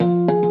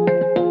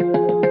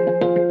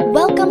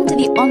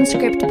the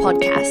OnScript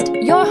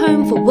podcast, your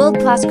home for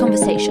world-class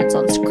conversations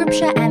on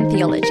scripture and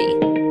theology,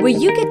 where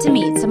you get to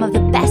meet some of the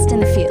best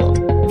in the field.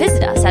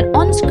 Visit us at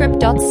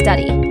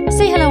onscript.study.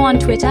 Say hello on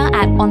Twitter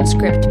at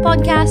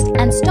OnScriptPodcast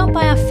and stop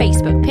by our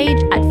Facebook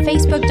page at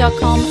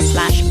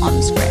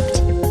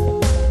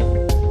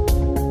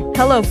facebook.com/OnScript.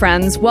 Hello,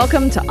 friends.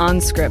 Welcome to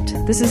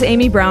OnScript. This is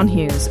Amy Brown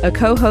Hughes, a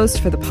co-host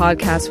for the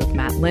podcast with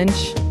Matt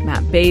Lynch,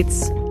 Matt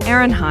Bates,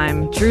 Aaron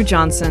Heim, Drew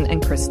Johnson,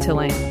 and Chris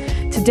Tilling.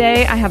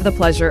 Today, I have the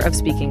pleasure of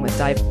speaking with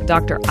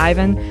Dr.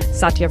 Ivan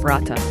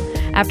Satyavrata.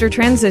 After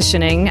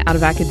transitioning out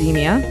of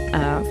academia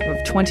for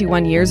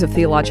 21 years of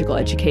theological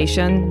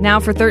education,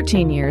 now for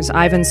 13 years,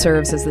 Ivan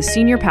serves as the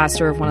senior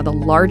pastor of one of the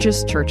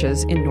largest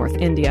churches in North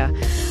India,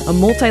 a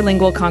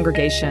multilingual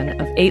congregation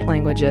of 8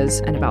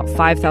 languages and about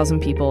 5,000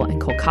 people in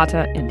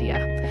Kolkata,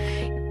 India.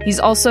 He's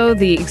also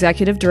the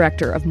executive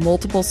director of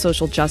multiple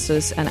social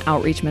justice and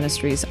outreach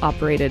ministries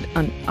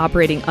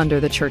operating under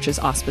the church's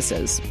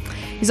auspices.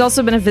 He's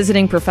also been a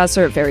visiting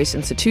professor at various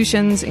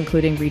institutions,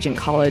 including Regent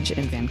College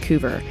in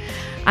Vancouver.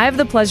 I have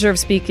the pleasure of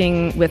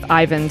speaking with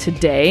Ivan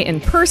today in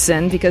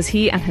person because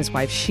he and his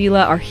wife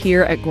Sheila are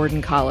here at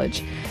Gordon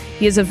College.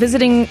 He is a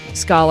visiting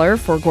scholar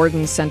for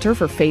Gordon's Center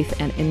for Faith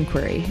and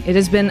Inquiry. It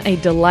has been a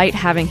delight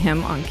having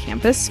him on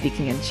campus,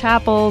 speaking in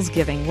chapels,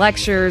 giving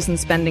lectures, and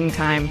spending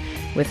time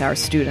with our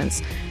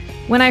students.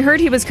 When I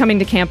heard he was coming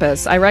to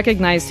campus, I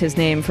recognized his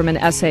name from an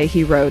essay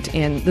he wrote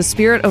in The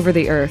Spirit Over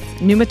the Earth,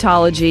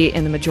 Pneumatology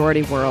in the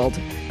Majority World,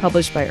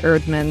 published by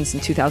Eerdmans in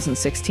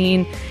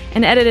 2016,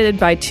 and edited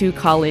by 2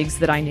 colleagues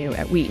that I knew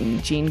at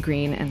Wheaton, Gene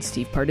Green and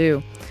Steve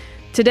Pardue.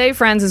 Today,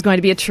 friends, is going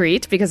to be a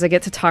treat because I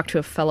get to talk to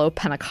a fellow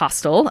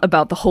Pentecostal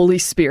about the Holy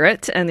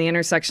Spirit and the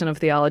intersection of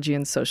theology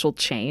and social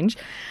change.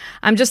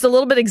 I'm just a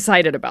little bit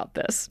excited about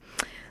this.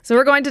 So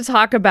we're going to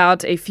talk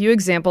about a few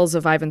examples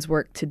of Ivan's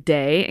work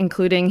today,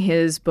 including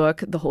his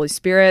book, The Holy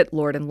Spirit,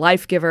 Lord and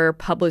Life Giver,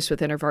 published with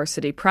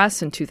InterVarsity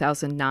Press in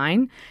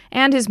 2009,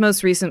 and his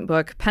most recent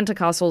book,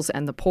 Pentecostals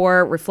and the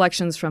Poor,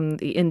 Reflections from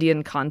the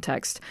Indian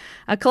Context,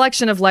 a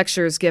collection of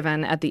lectures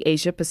given at the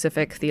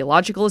Asia-Pacific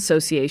Theological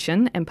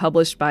Association and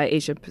published by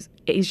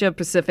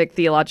Asia-Pacific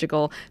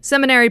Theological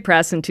Seminary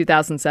Press in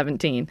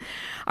 2017.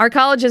 Our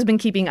college has been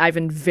keeping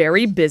Ivan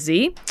very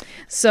busy,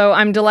 so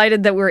I'm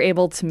delighted that we're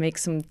able to make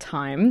some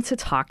time to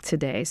talk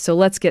today. So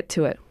let's get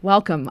to it.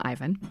 Welcome,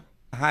 Ivan.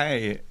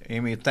 Hi,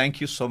 Amy.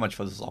 Thank you so much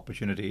for this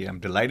opportunity. I'm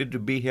delighted to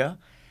be here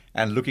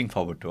and looking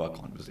forward to our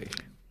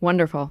conversation.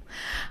 Wonderful.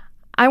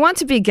 I want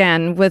to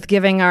begin with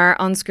giving our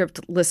OnScript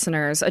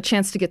listeners a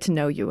chance to get to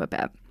know you a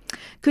bit.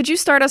 Could you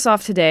start us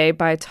off today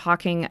by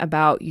talking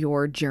about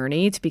your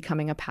journey to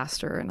becoming a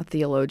pastor and a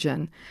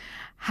theologian?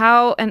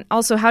 How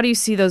do you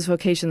see those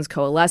vocations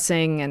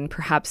coalescing and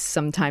perhaps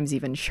sometimes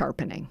even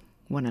sharpening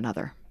one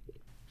another?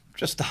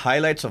 Just the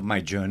highlights of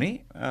my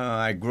journey.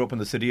 I grew up in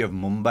the city of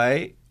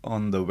Mumbai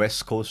on the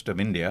west coast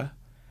of India.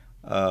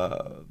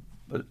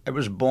 I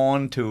was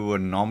born to a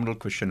nominal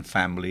Christian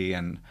family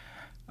and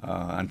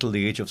until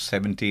the age of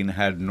 17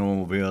 had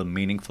no real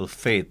meaningful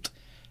faith.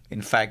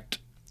 In fact,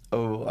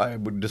 I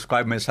would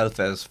describe myself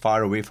as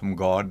far away from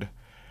God,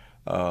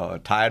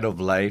 tired of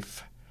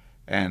life,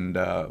 and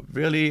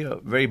really a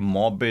very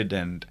morbid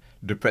and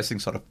depressing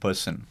sort of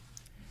person.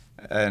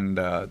 And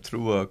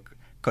through a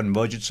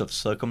convergence of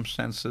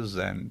circumstances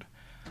and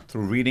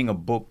through reading a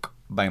book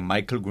by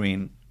Michael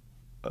Green,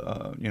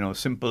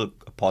 simple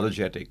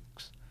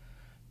apologetics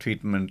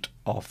treatment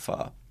of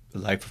the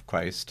life of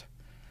Christ,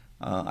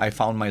 I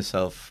found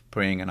myself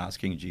praying and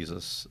asking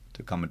Jesus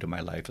to come into my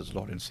life as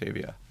Lord and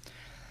Savior.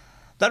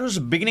 That was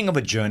the beginning of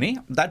a journey.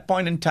 At that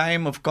point in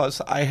time, of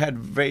course, I had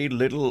very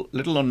little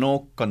or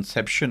no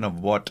conception of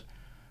what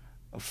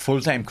a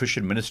full-time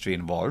Christian ministry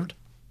involved.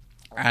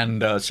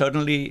 And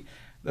certainly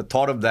the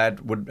thought of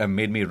that would have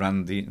made me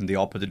run in the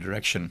opposite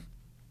direction.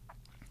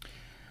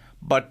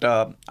 But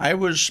I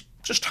was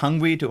just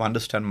hungry to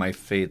understand my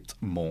faith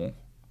more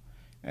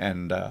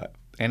and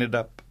ended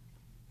up,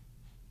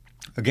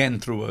 again,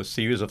 through a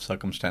series of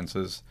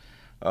circumstances,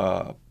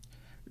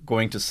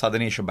 going to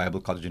Southern Asia Bible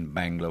College in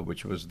Bangalore,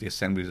 which was the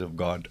Assemblies of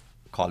God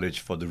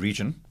college for the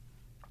region.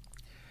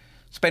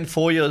 Spent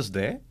 4 years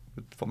there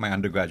for my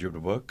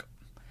undergraduate work.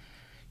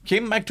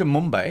 Came back to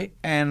Mumbai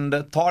and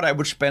thought I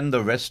would spend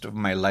the rest of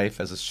my life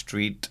as a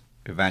street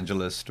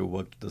evangelist who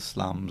worked the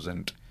slums,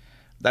 and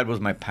that was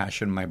my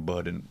passion, my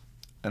burden,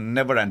 and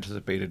never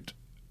anticipated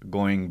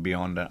going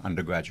beyond an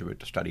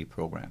undergraduate study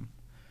program.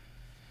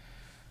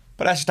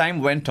 But as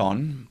time went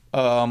on,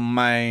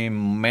 my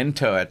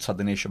mentor at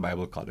Southern Asia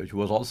Bible College, who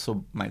was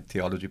also my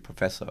theology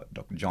professor,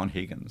 Dr. John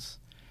Higgins,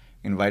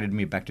 invited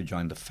me back to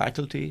join the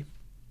faculty.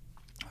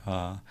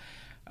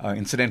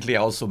 Incidentally,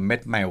 I also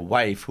met my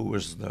wife, who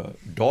was the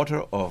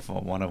daughter of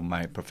one of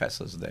my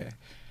professors there,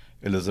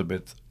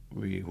 Elizabeth,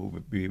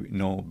 who we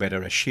know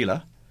better as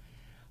Sheila.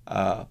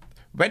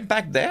 Went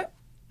back there,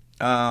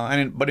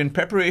 but in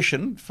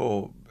preparation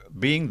for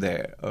being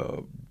there,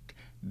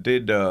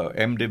 did a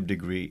MDiv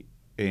degree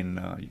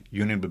in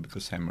Union Biblical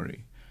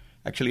Seminary.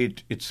 Actually,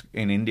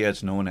 in India,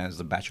 it's known as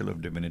the Bachelor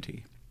of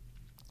Divinity,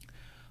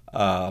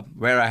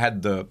 where I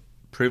had the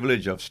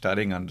privilege of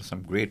studying under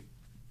some great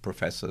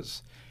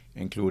professors,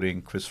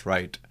 including Chris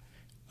Wright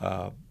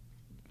and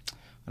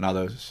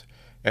others,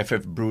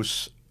 F.F.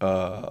 Bruce,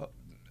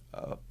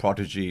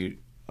 protege,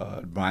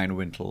 Brian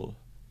Wintle,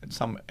 and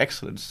some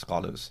excellent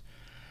scholars.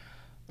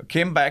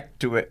 Came back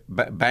to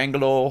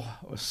Bangalore,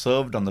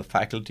 served on the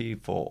faculty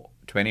for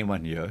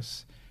 21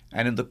 years,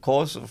 and in the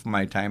course of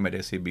my time at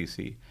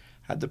SABC,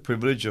 had the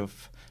privilege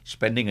of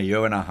spending a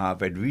year and a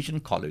half at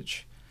Regent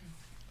College,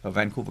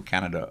 Vancouver,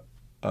 Canada,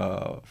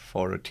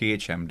 for a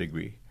THM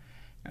degree.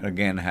 And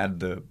again, had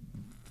the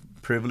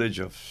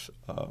privilege of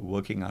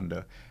working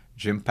under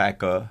Jim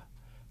Packer,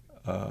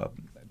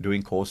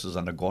 doing courses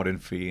under Gordon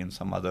Fee and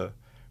some other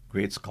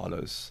great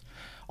scholars.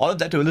 All of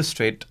that to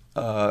illustrate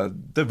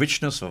the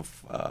richness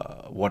of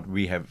what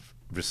we have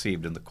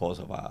received in the course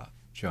of our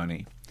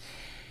journey.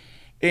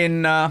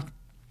 In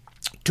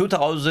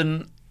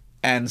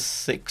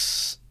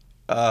 2006,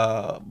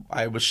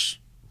 I was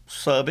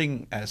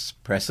serving as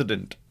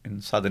president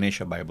in Southern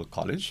Asia Bible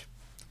College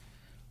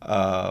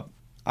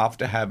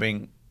after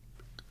having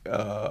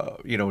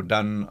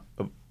done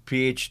a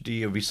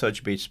PhD, a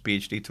research-based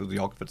PhD through the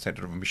Oxford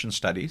Center of Mission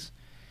Studies.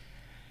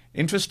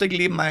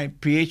 Interestingly, my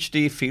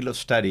PhD field of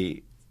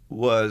study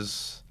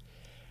was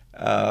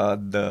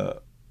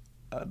the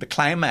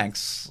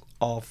climax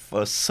of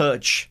a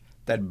search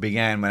that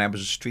began when I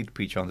was a street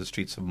preacher on the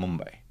streets of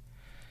Mumbai.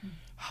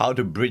 How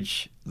to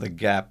bridge the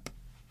gap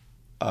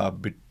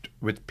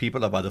with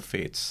people of other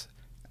faiths.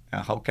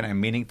 How can I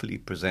meaningfully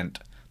present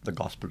the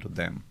gospel to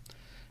them?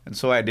 And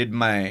so I did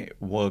my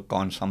work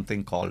on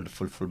something called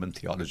fulfillment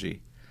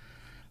theology.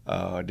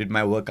 Did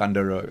my work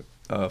under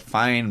a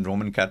fine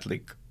Roman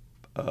Catholic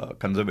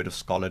conservative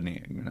scholar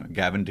named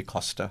Gavin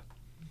DeCosta.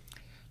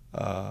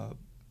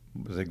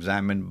 Was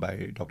examined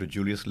by Dr.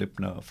 Julius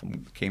Lipner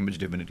from Cambridge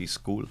Divinity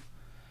School.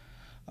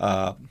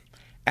 And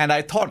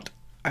I thought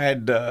I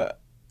had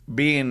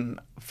been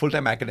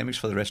full-time academics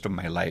for the rest of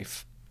my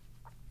life.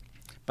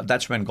 But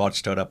that's when God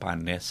stirred up our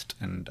nest.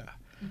 And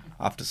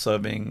after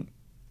serving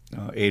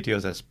 8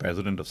 years as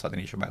president of Southern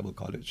Asia Bible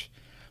College,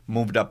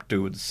 moved up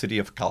to the city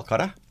of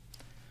Calcutta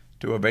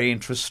to a very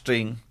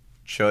interesting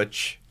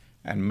church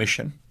and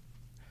mission,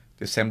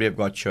 the Assembly of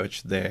God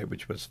Church there,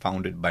 which was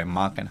founded by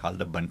Mark and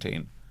Huldah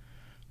Buntain,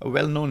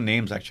 well-known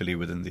names actually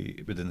within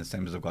the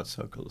Assemblies of God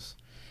circles,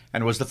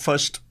 and was the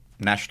first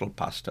national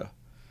pastor.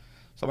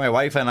 So my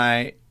wife and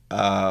I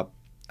have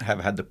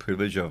had the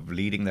privilege of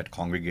leading that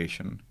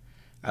congregation,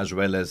 as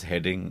well as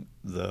heading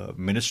the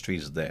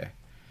ministries there,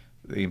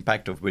 the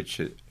impact of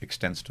which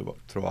extends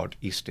throughout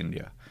East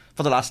India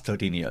for the last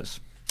 13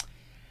 years.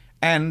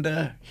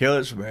 And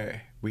here's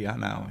where we are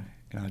now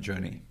in our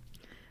journey.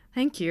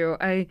 Thank you.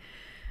 I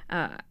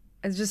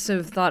just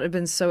have thought it'd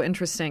been so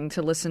interesting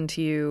to listen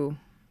to you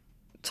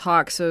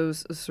talk so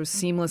sort of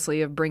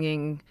seamlessly of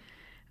bringing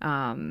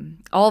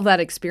all of that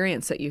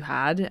experience that you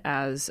had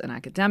as an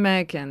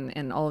academic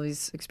and all of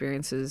these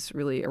experiences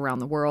really around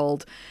the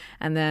world,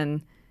 and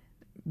then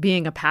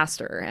being a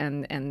pastor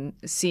and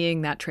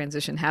seeing that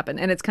transition happen.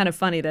 And it's kind of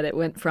funny that it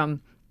went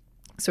from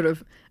sort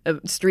of a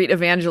street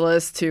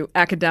evangelist to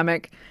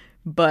academic,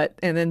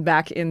 and then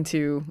back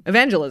into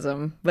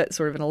evangelism, but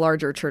sort of in a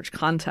larger church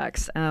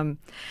context. And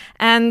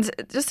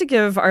just to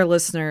give our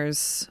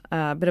listeners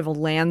a bit of a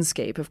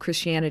landscape of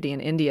Christianity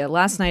in India,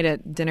 last night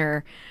at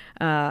dinner,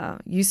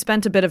 you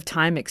spent a bit of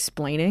time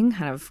explaining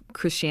kind of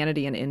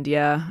Christianity in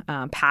India,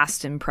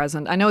 past and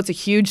present. I know it's a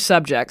huge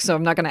subject, so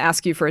I'm not going to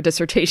ask you for a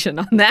dissertation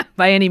on that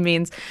by any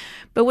means.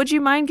 But would you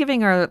mind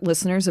giving our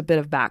listeners a bit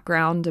of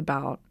background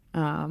about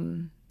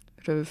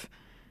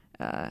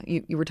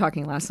you were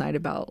talking last night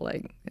about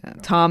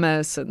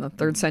Thomas and the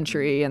 3rd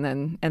century,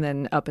 and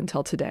then up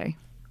until today.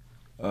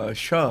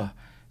 Sure.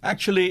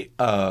 Actually,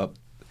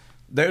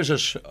 there's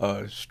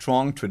a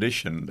strong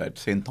tradition that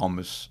St.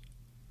 Thomas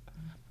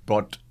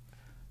brought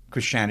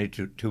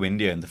Christianity to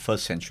India in the 1st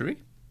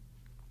century.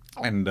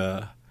 And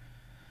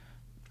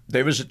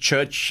there was a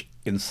church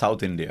in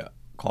South India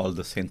called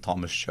the St.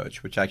 Thomas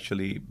Church, which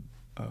actually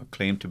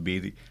claimed to be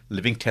the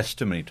living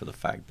testimony to the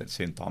fact that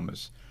St.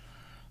 Thomas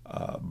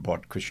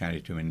brought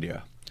Christianity to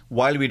India.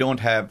 While we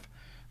don't have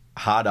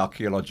hard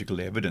archaeological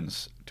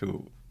evidence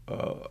to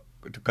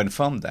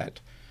confirm that,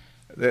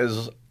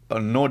 there's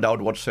no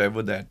doubt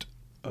whatsoever that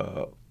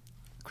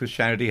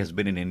Christianity has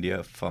been in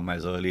India from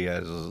as early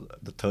as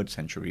the 3rd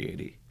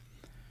century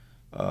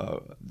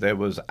AD. There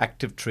was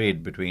active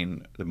trade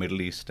between the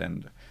Middle East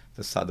and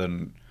the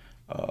southern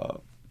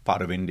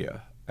part of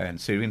India,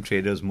 and Syrian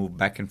traders moved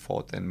back and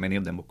forth, and many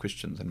of them were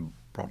Christians and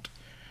brought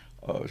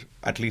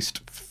at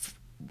least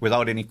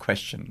without any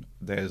question,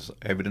 there's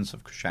evidence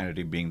of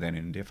Christianity being there in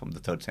India from the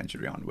 3rd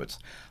century onwards.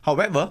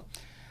 However,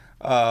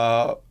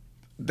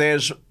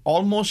 there's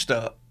almost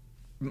a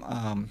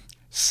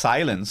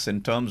silence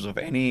in terms of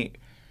any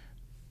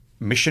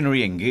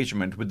missionary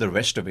engagement with the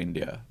rest of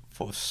India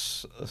for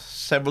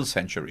several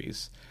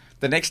centuries.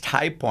 The next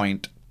high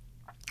point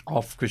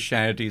of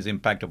Christianity's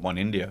impact upon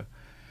India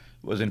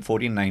was in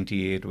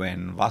 1498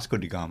 when Vasco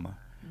da Gama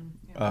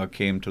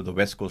came to the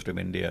west coast of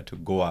India, to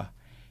Goa,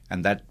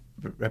 and that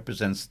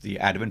represents the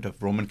advent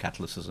of Roman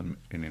Catholicism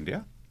in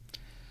India.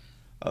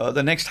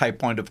 The next high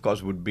point, of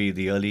course, would be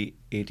the early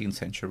 18th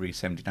century,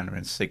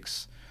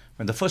 1706,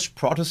 when the first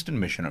Protestant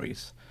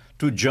missionaries,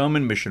 two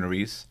German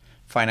missionaries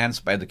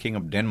financed by the King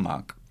of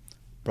Denmark,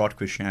 brought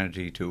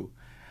Christianity to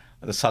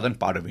the southern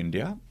part of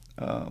India.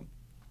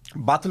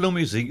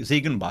 Bartholomew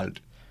Ziegenbalg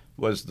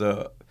was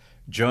the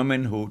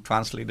German who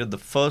translated the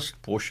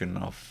first portion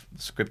of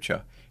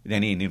scripture in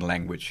any Indian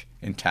language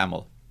in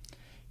Tamil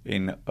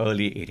in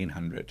early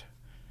 1800.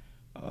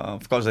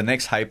 Of course, the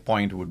next high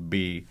point would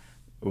be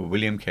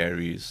William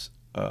Carey's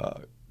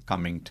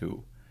coming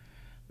to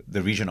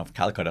the region of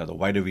Calcutta, the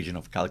wider region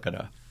of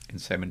Calcutta, in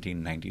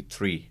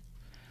 1793.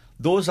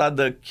 Those are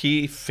the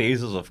key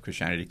phases of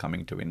Christianity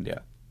coming to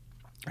India.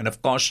 And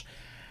of course,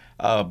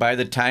 by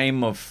the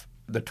time of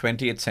the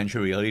 20th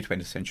century, early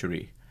 20th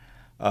century,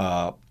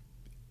 where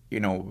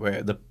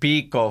the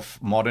peak of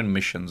modern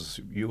missions,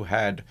 you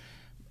had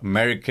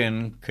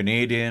American,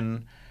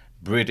 Canadian,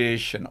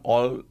 British, and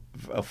all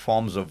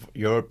forms of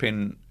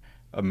European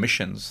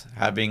missions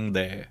having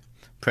their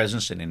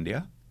presence in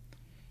India.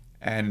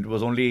 And it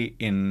was only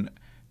in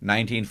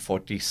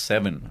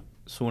 1947,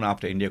 soon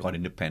after India got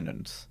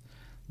independence,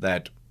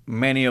 that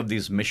many of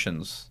these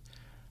missions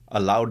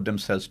allowed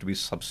themselves to be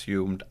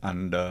subsumed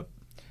under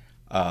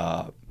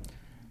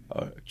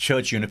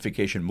church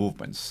unification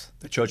movements,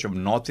 the Church of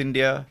North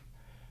India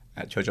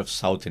and Church of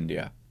South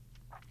India.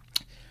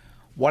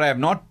 What I have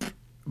not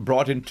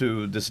brought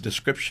into this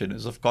description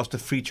is, of course, the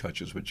free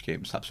churches which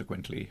came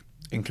subsequently,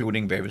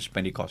 including various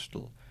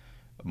Pentecostal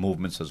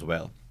movements as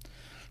well.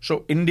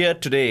 So India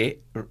today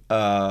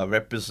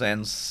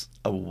represents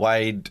a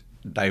wide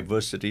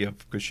diversity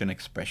of Christian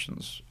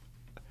expressions.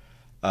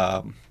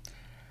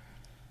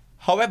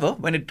 However,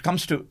 when it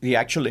comes to the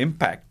actual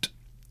impact,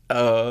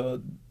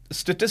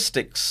 census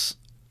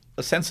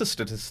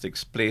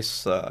statistics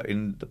place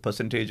in the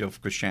percentage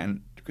of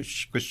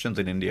Christians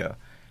in India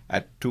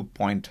at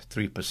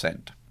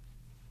 2.3%,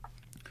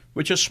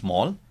 which is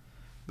small,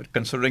 but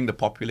considering the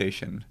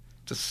population,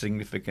 it's a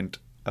significant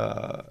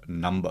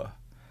number.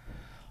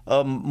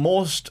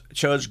 Most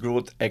church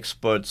growth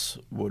experts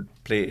would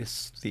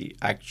place the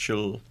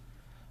actual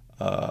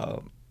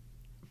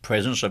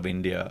presence of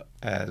India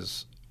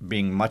as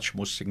being much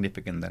more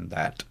significant than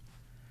that,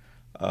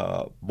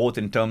 both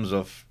in terms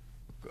of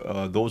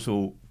those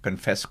who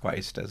confess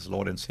Christ as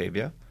Lord and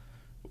Savior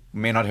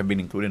may not have been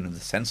included in the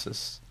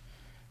census.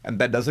 And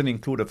that doesn't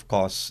include, of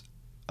course,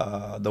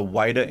 the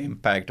wider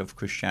impact of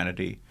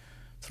Christianity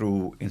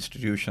through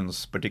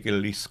institutions,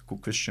 particularly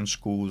Christian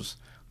schools,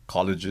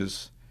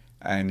 colleges,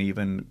 and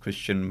even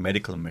Christian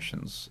medical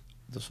missions.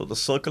 So the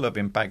circle of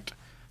impact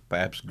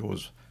perhaps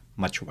grows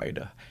much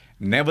wider.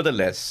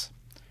 Nevertheless,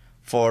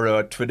 for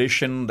a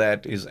tradition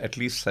that is at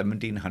least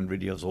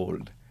 1,700 years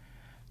old,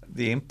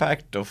 the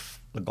impact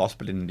of the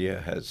gospel in India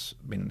has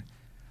been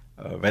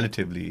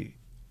relatively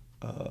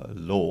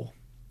low,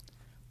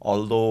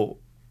 although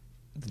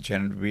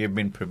we have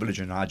been privileged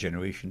in our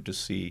generation to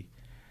see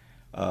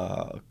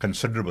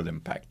considerable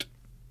impact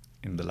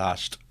in the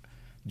last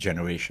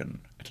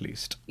generation, at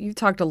least. You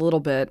talked a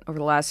little bit over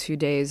the last few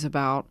days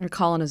about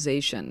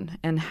colonization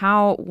and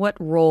what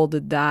role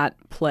did that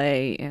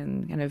play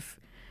in kind of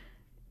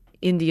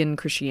Indian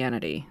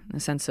Christianity, in the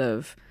sense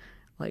of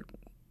like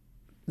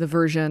the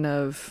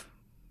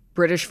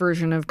British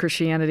version of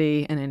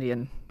Christianity and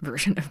Indian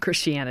version of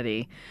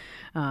Christianity.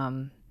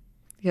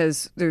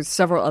 Because there's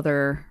several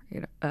other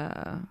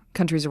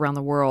countries around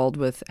the world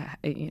with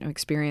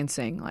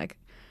experiencing like,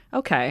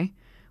 okay,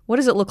 what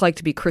does it look like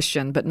to be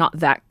Christian, but not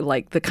that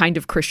like the kind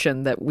of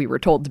Christian that we were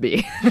told to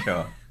be?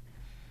 Sure.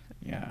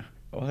 Yeah.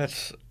 Well,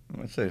 that's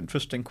an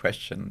interesting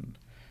question.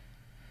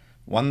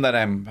 One that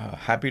I'm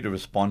happy to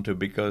respond to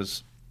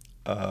because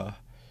I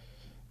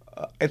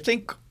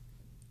think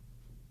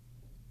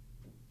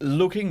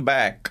looking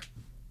back,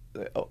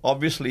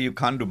 obviously you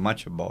can't do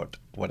much about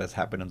what has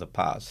happened in the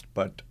past,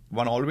 but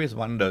one always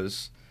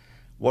wonders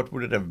what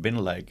would it have been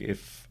like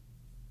if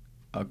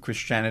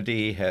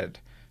Christianity had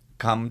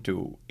come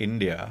to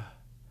India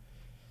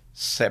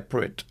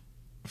separate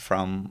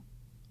from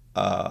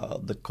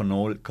the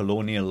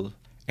colonial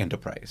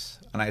enterprise.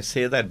 And I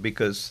say that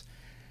because,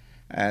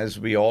 as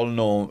we all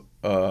know,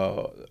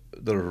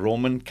 the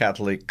Roman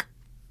Catholic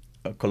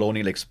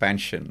colonial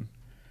expansion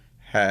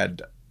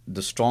had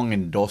the strong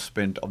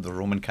endorsement of the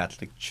Roman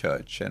Catholic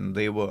Church, and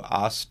they were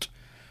asked,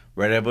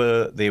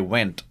 wherever they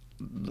went,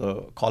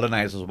 the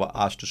colonizers were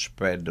asked to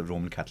spread the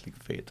Roman Catholic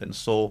faith. And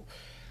so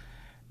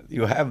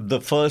you have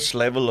the first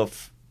level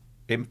of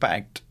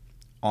impact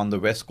on the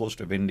west coast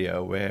of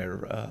India,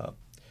 where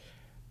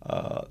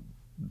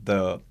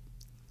the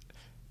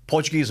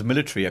Portuguese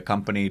military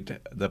accompanied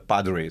the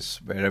padres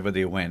wherever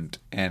they went,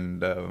 and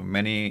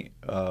many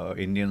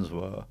Indians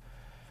were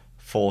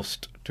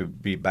forced to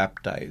be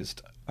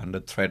baptized under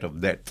threat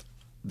of death.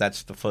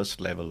 That's the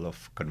first level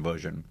of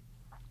conversion.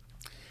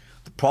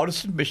 The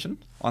Protestant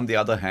mission, on the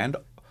other hand,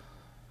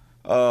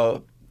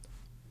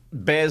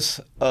 bears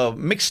a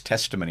mixed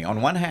testimony.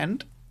 On one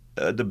hand,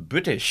 the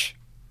British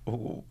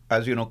who,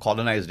 as you know,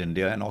 colonized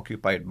India and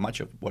occupied much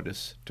of what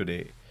is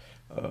today.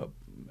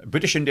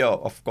 British India,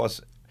 of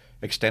course,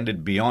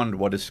 extended beyond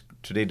what is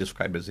today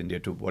described as India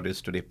to what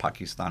is today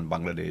Pakistan,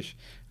 Bangladesh,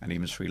 and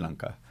even Sri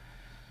Lanka.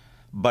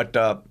 But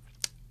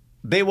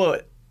they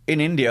were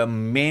in India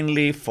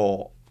mainly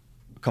for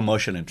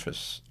commercial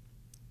interests.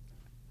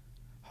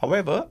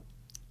 However,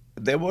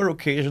 there were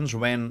occasions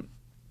when,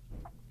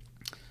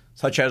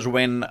 such as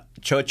when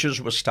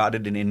churches were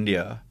started in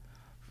India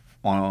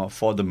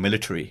for the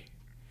military,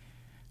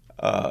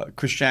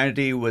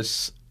 Christianity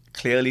was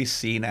clearly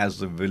seen as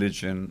the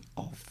religion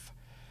of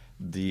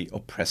the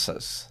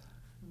oppressors.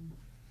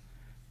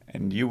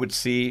 And you would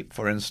see,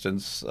 for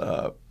instance,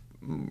 the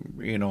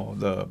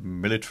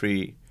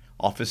military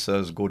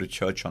officers go to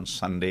church on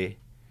Sunday,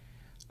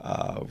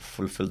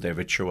 fulfill their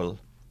ritual,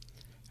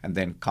 and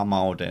then come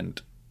out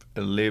and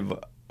live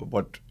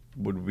what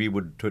we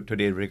would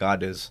today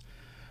regard as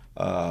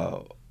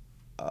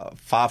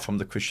far from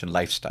the Christian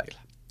lifestyle.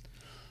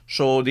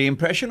 So the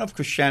impression of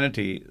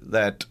Christianity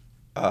that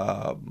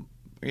our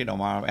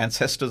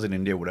ancestors in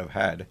India would have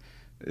had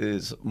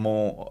is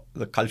more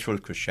the cultural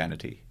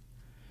Christianity.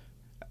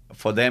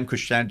 For them,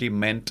 Christianity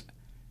meant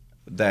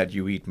that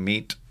you eat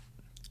meat.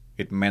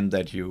 It meant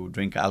that you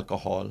drink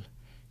alcohol.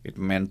 It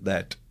meant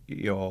that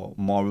your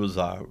morals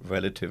are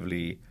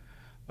relatively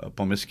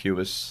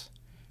promiscuous.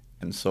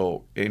 And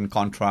so, in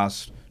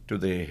contrast to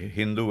the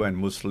Hindu and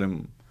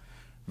Muslim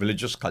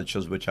religious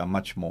cultures, which are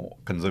much more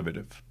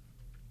conservative.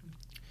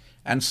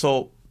 And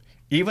so,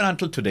 even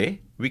until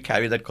today, we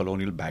carry that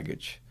colonial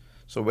baggage.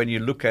 So when you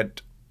look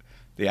at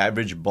the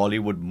average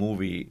Bollywood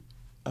movie,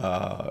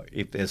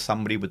 if there's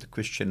somebody with a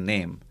Christian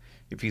name,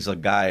 if he's a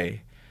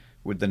guy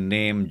with the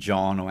name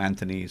John or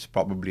Anthony, he's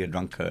probably a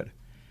drunkard.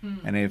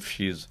 And if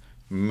she's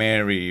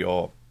Mary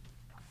or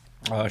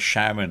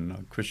Sharon,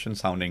 a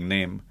Christian-sounding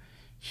name,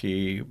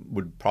 she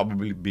would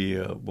probably be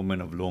a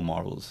woman of low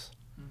morals.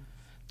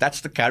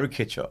 That's the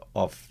caricature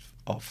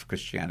of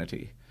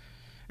Christianity.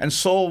 And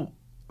so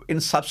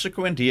in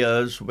subsequent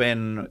years,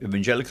 when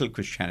evangelical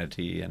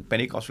Christianity and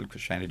Pentecostal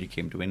Christianity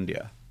came to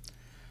India,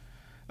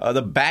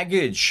 the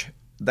baggage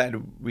that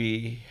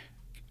we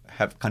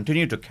have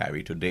continued to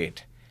carry to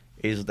date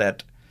is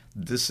that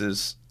this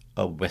is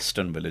a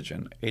Western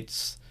religion.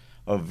 It's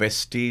a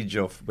vestige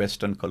of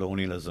Western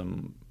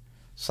colonialism.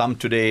 Some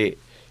today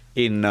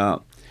in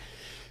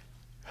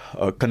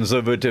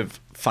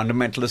conservative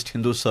fundamentalist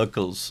Hindu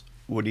circles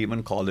would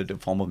even call it a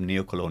form of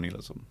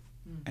neocolonialism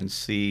and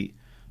see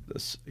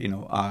this,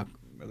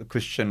 the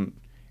Christian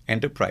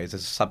enterprise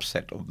as a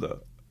subset of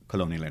the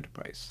colonial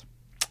enterprise.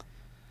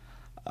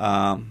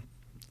 I'm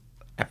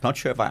not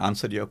sure if I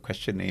answered your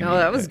question, Amy. No,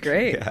 that was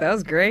great. Yeah. That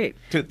was great.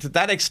 To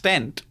that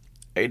extent,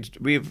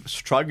 we've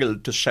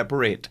struggled to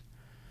separate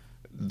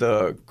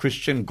the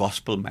Christian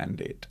gospel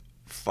mandate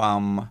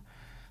from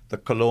the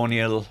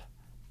colonial,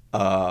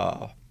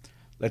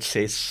 let's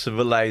say,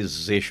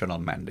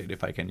 civilizational mandate,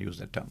 if I can use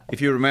that term. If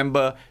you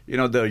remember,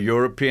 the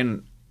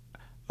European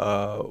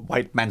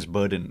white man's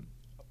burden,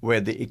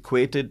 where they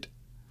equated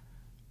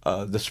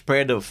the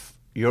spread of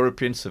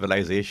European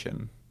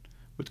civilization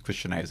with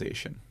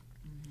Christianization.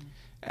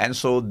 And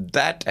so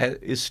that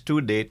is to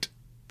date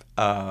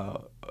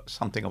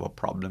something of a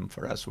problem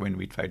for us when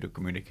we try to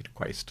communicate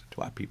Christ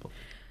to our people.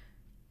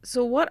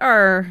 So what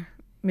are,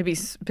 maybe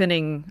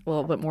spinning a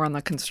little bit more on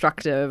the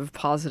constructive,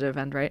 positive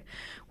end, right?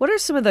 What are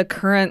some of the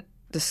current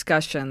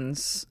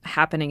discussions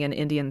happening in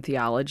Indian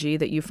theology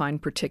that you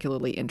find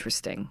particularly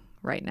interesting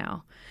right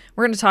now?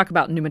 We're going to talk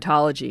about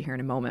pneumatology here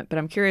in a moment, but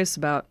I'm curious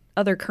about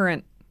other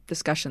current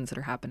discussions that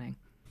are happening.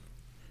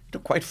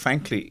 Quite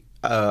frankly,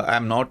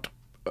 I'm not...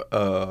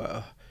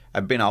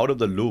 I've been out of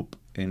the loop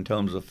in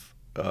terms of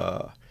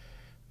I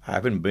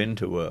haven't been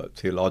to a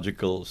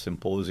theological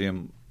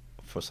symposium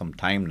for some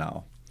time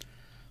now.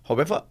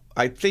 However,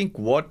 I think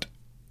what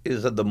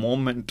is at the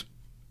moment,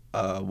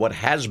 what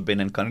has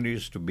been and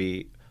continues to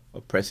be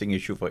a pressing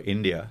issue for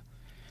India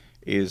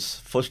is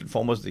first and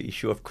foremost the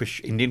issue of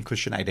Indian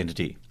Christian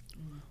identity.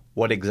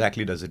 What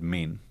exactly does it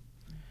mean?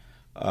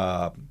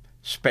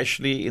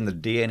 Especially in the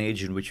day and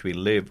age in which we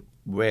live,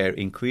 where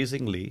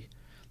increasingly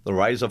the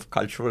rise of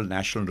cultural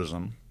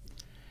nationalism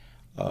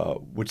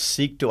would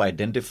seek to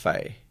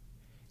identify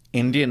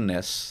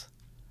Indianness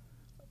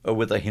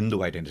with a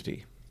Hindu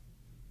identity.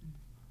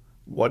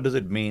 What does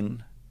it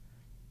mean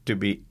to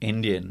be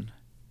Indian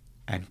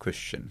and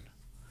Christian?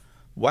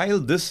 While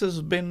this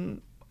has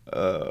been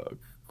a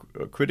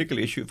critical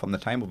issue from the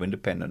time of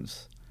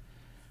independence,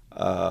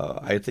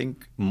 I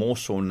think more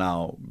so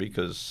now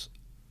because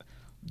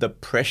the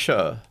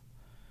pressure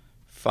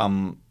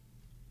from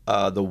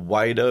the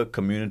wider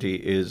community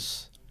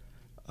is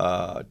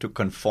to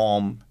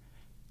conform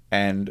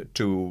and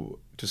to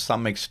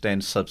some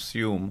extent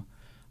subsume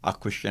our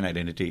Christian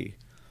identity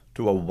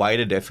to a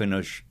wider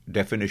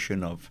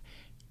definition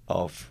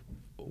of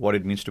what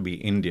it means to be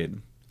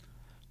Indian.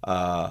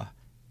 And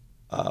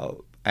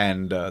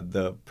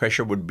the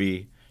pressure would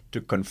be to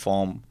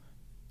conform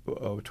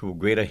to a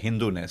greater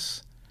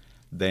Hinduness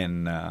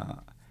than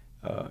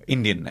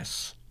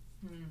Indianness.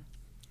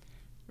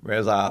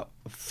 Whereas our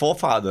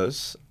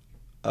forefathers,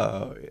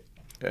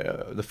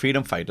 the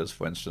freedom fighters,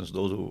 for instance,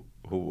 those who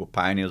were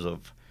pioneers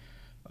of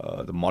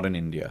the modern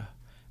India,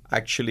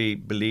 actually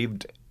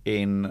believed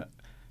in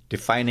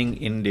defining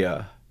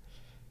India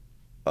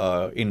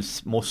in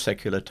most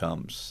secular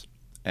terms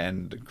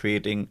and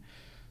creating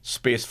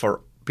space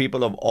for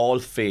people of all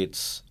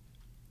faiths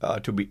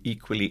to be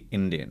equally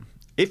Indian.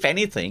 If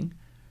anything,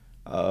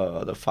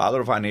 the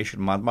father of our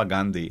nation, Mahatma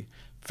Gandhi,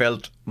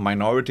 felt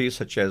minorities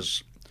such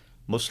as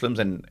Muslims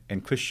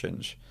and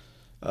Christians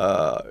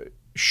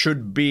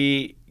should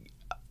be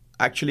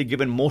actually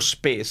given more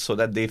space so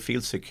that they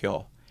feel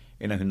secure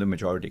in a Hindu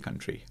majority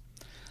country.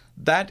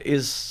 That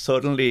is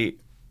certainly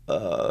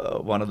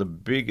one of the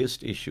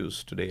biggest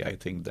issues today, I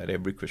think, that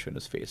every Christian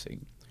is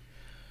facing.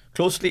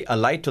 Closely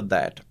allied to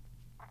that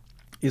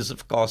is,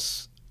 of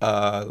course,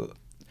 the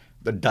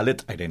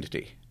Dalit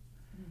identity.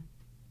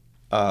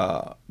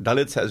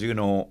 Dalits, as you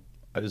know,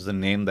 is the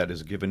name that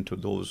is given to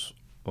those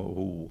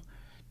who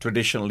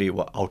traditionally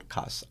were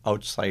outcasts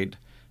outside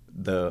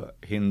the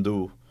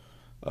Hindu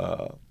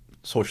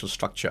social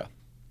structure.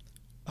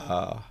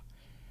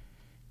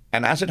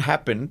 And as it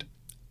happened,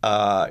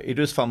 it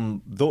was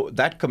from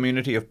that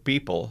community of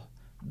people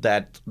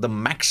that the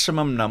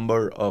maximum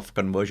number of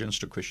conversions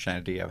to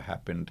Christianity have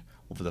happened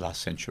over the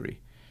last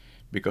century.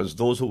 Because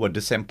those who were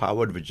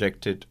disempowered,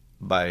 rejected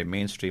by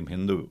mainstream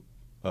Hindu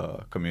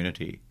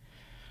community,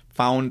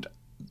 found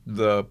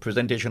the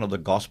presentation of the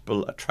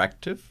gospel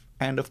attractive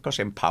and, of course,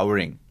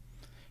 empowering.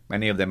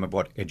 Many of them have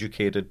got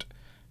educated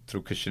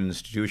through Christian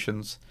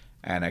institutions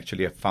and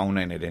actually have found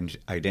an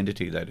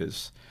identity that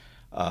is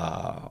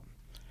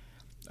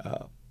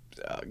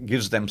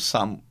gives them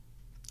some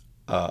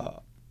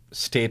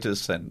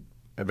status and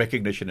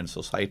recognition in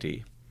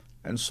society.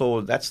 And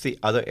so that's the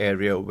other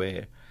area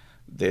where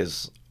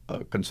there's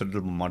a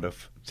considerable amount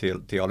of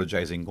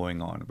theologizing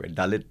going on, where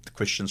Dalit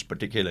Christians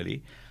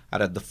particularly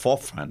are at the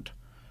forefront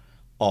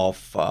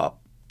of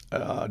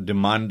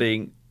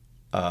demanding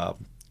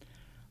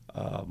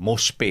more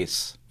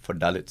space for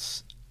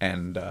Dalits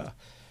and a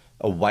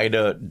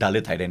wider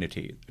Dalit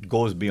identity. It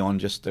goes beyond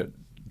just the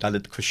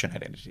Dalit Christian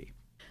identity.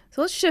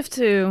 So let's shift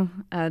to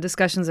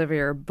discussions of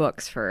your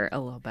books for a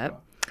little bit.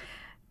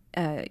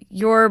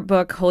 Your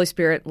book, Holy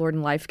Spirit, Lord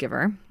and Life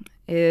Giver,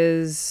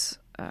 is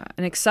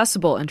an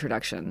accessible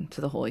introduction to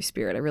the Holy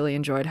Spirit. I really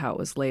enjoyed how it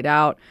was laid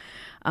out,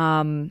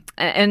 and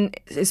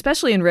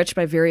especially enriched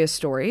by various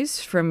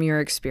stories from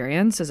your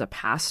experience as a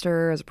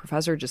pastor, as a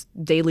professor, just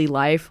daily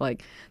life,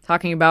 like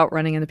talking about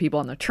running into people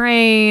on the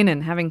train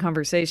and having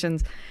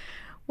conversations.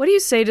 What do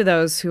you say to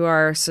those who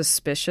are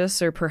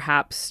suspicious or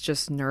perhaps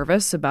just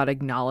nervous about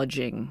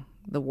acknowledging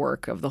the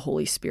work of the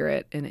Holy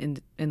Spirit in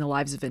the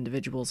lives of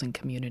individuals and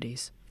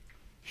communities?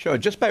 Sure.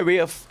 Just by way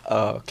of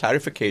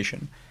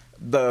clarification,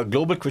 the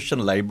Global Christian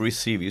Library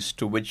series,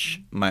 to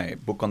which my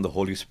book on the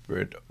Holy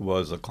Spirit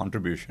was a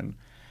contribution,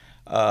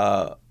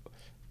 was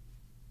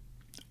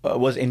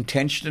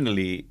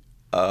intentionally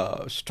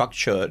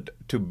structured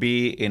to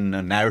be in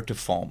a narrative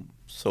form.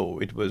 So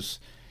it was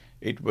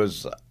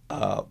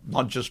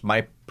not just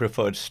my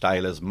preferred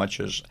style as much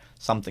as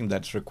something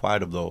that's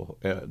required of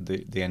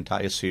the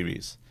entire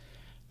series.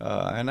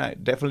 And I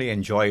definitely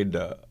enjoyed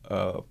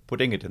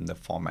putting it in the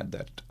format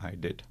that I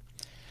did.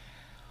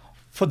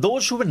 For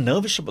those who were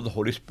nervous about the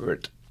Holy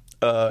Spirit,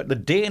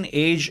 the day and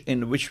age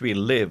in which we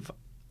live,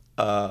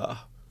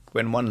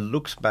 when one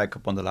looks back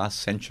upon the last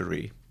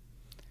century,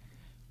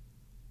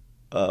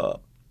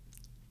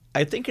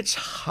 I think it's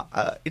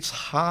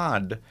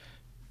hard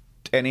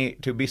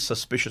to be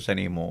suspicious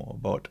anymore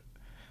about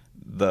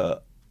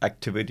the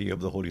activity of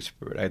the Holy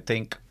Spirit. I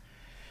think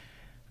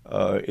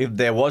if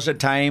there was a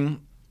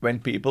time when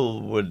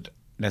people would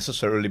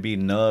necessarily be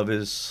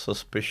nervous,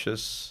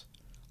 suspicious,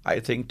 I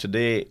think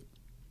today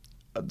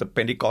the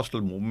Pentecostal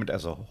movement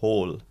as a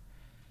whole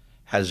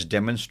has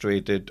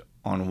demonstrated,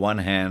 on one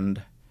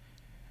hand,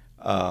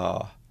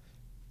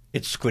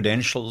 its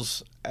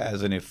credentials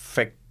as an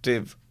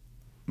effective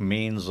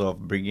means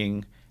of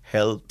bringing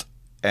health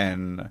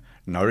and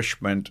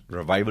nourishment,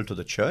 revival to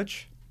the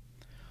church.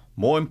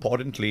 More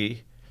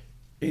importantly,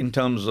 in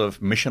terms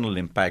of missional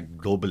impact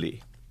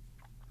globally.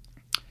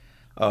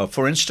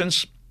 For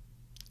instance,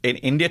 in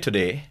India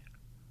today,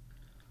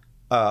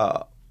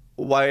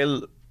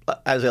 while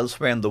as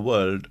elsewhere in the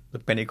world, the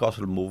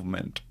Pentecostal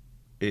movement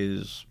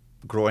is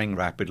growing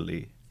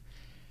rapidly,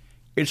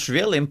 its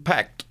real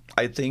impact,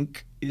 I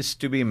think, is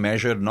to be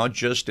measured not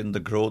just in the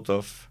growth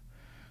of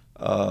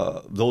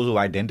those who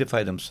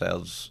identify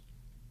themselves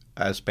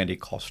as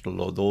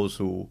Pentecostal or those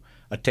who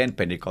attend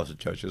Pentecostal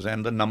churches,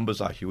 and the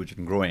numbers are huge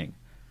and growing.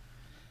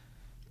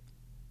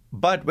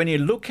 But when you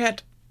look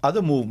at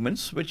other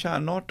movements which are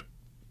not,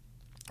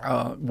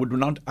 would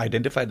not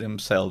identify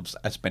themselves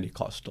as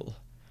Pentecostal,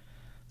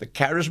 the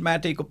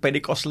charismatic or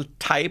Pentecostal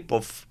type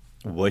of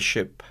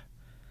worship,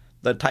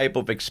 the type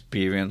of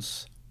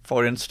experience,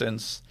 for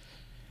instance,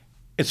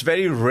 it's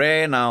very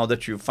rare now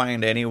that you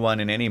find anyone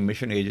in any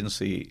mission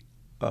agency,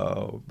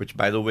 which,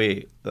 by the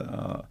way,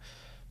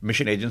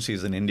 mission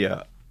agencies in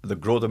India the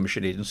growth of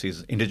mission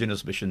agencies,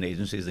 indigenous mission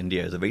agencies in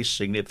India, is a very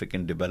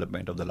significant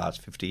development of the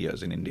last 50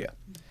 years in India.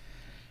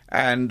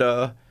 And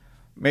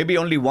maybe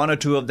only one or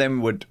two of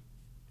them would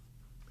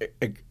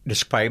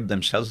describe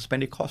themselves as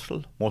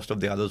Pentecostal. Most of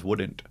the others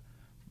wouldn't.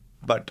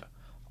 But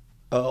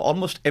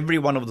almost every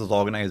one of those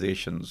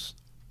organizations,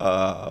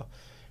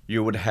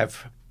 you would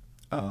have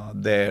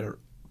their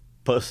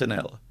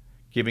personnel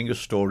giving you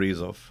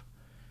stories of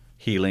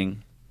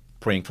healing,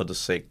 praying for the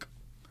sick,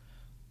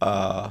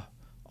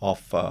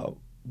 of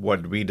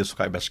what we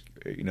describe as,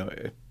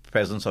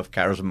 presence of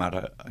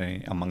charismata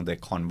among their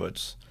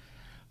converts.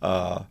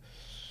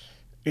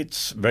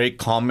 It's very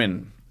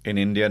common in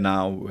India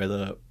now,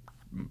 whether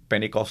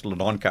Pentecostal or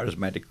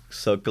non-charismatic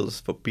circles,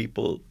 for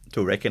people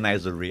to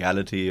recognize the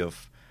reality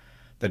of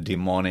the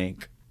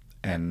demonic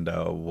and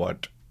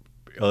what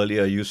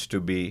earlier used to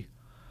be,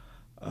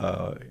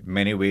 in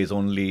many ways,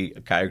 only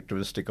a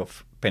characteristic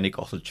of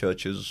Pentecostal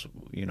churches,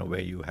 where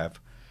you have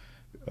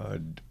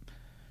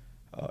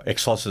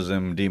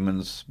exorcism,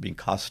 demons being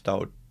cast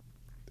out,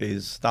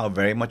 is now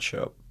very much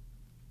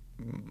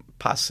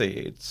passé.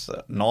 It's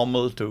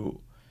normal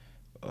to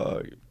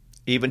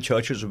even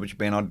churches which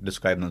may not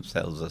describe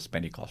themselves as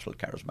Pentecostal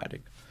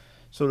charismatic.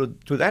 So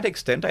to that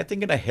extent, I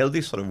think in a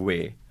healthy sort of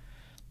way,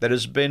 there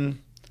has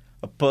been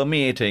a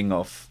permeating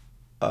of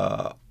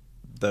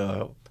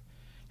the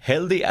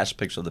healthy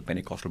aspects of the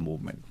Pentecostal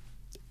movement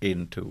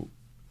into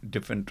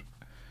different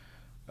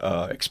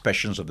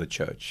expressions of the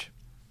church.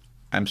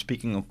 I'm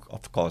speaking,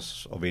 of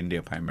course, of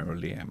India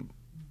primarily.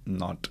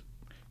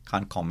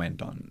 Can't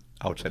comment on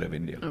outside of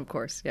India. Of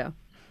course, yeah.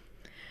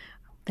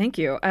 Thank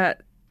you.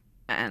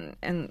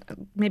 And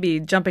maybe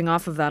jumping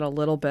off of that a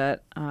little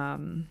bit, I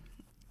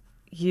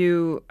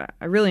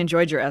really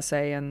enjoyed your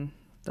essay and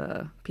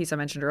the piece I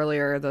mentioned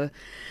earlier, The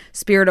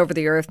Spirit Over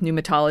the Earth,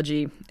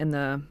 Pneumatology in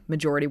the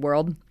Majority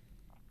World.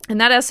 In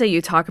that essay,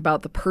 you talk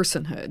about the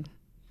personhood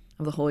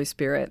of the Holy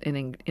Spirit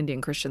in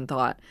Indian Christian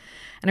thought.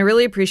 And I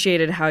really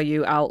appreciated how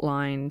you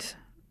outlined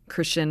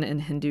Christian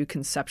and Hindu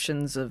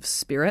conceptions of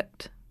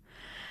spirit,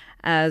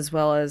 as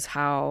well as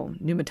how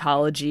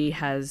pneumatology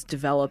has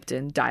developed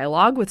in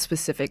dialogue with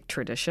specific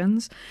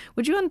traditions.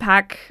 Would you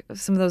unpack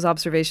some of those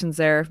observations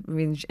there, I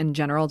mean, in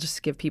general, just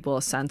to give people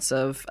a sense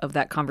of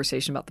that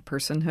conversation about the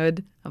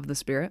personhood of the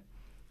Spirit?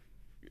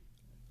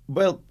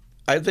 Well,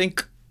 I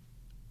think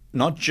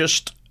not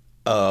just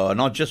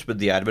with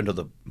the advent of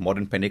the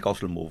modern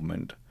Pentecostal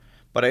movement,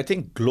 but I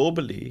think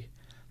globally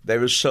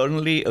there is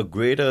certainly a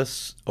greater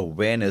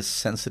awareness,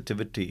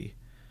 sensitivity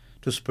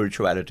to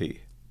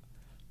spirituality.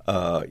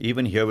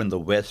 Even here in the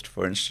West,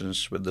 for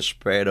instance, with the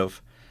spread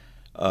of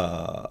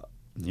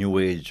New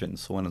Age and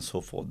so on and so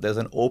forth, there's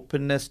an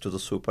openness to the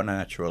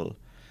supernatural.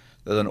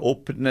 There's an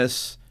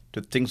openness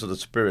to things of the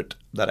Spirit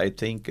that I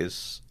think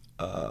is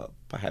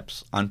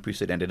perhaps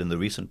unprecedented in the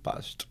recent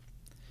past.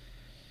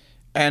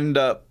 And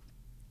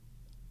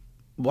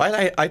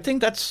while I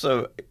think that's,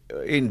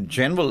 in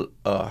general,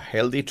 a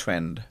healthy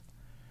trend,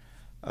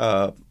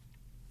 I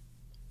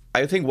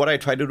think what I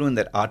try to do in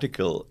that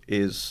article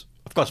is,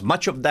 of course,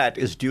 much of that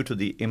is due to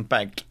the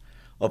impact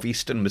of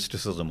Eastern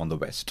mysticism on the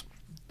West.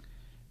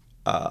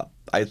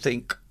 I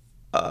think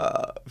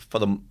for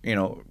the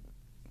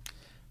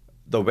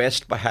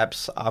West,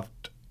 perhaps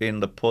in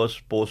the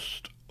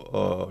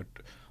post-war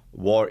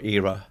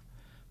era,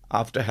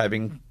 after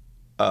having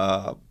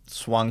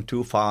swung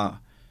too far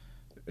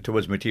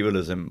towards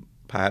materialism,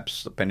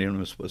 perhaps the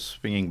pendulum was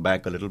swinging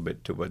back a little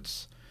bit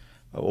towards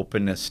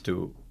openness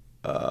to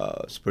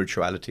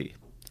spirituality.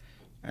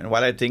 And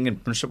while I think in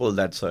principle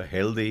that's a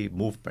healthy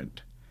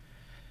movement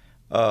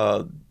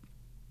and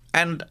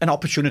an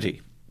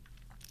opportunity,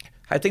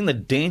 I think the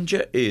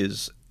danger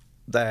is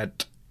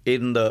that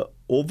in the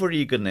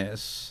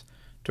overeagerness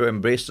to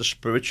embrace the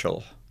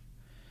spiritual,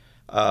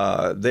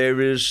 there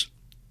is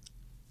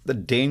the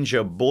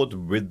danger both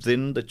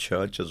within the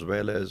church as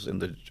well as in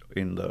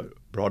the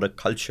broader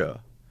culture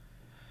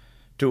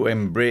to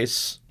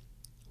embrace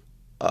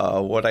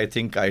what I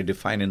think I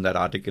define in that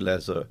article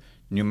as a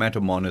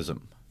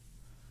pneumatomonism.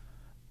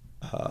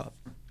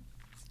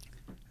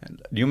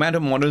 And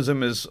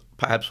pneumatomonism is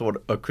perhaps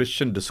what a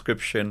Christian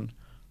description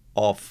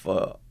of,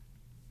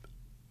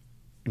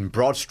 in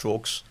broad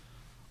strokes,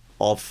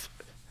 of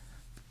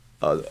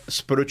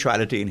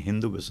spirituality in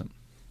Hinduism.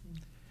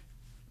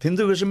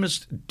 Hinduism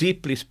is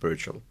deeply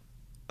spiritual,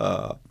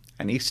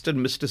 and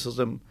Eastern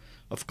mysticism,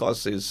 of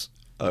course, is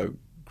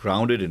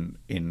grounded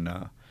in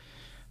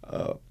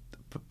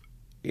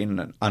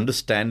an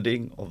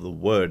understanding of the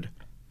world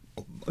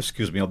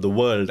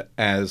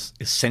as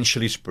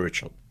essentially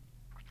spiritual.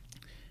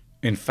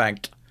 In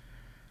fact,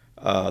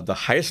 the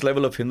highest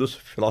level of Hindu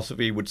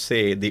philosophy would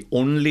say the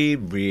only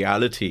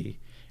reality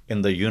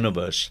in the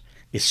universe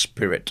is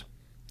spirit.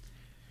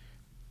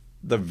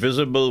 The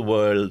visible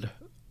world,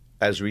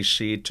 as we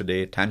see it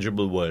today,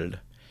 tangible world,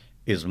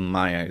 is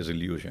Maya, is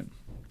illusion.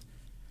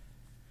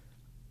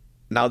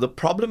 Now, the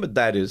problem with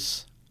that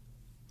is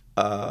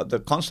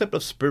the concept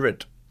of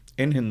spirit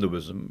in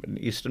Hinduism and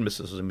Eastern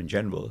mysticism in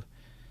general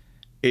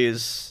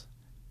is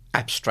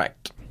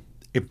abstract,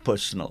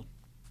 impersonal.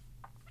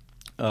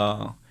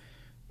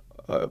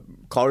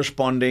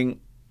 corresponding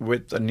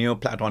with a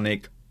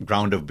Neoplatonic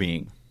ground of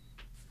being.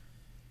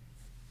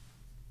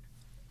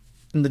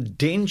 And the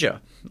danger,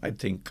 I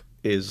think,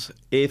 is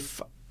if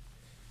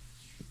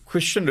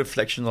Christian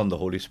reflections on the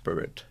Holy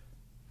Spirit,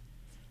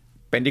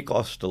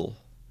 Pentecostal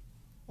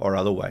or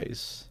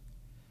otherwise,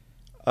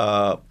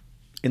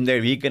 in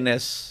their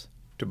eagerness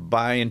to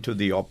buy into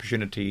the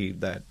opportunity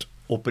that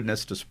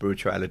openness to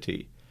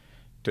spirituality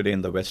today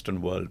in the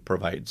Western world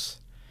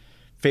provides,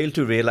 fail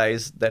to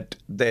realize that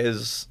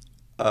there's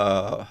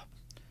a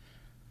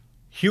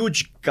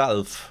huge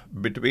gulf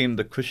between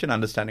the Christian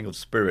understanding of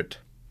spirit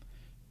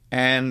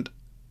and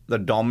the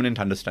dominant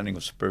understanding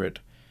of spirit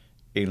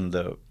in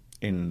the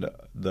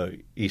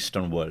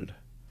Eastern world.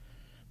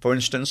 For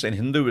instance, in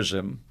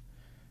Hinduism,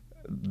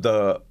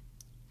 the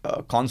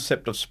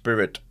concept of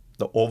spirit,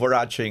 the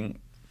overarching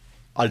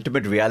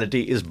ultimate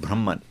reality is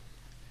Brahman.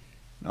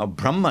 Now,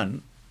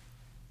 Brahman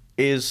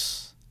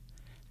is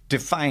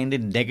defined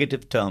in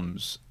negative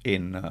terms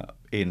in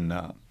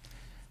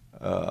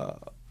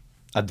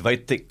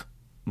Advaitic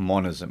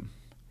monism.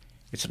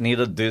 It's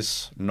neither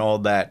this nor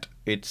that.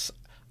 It's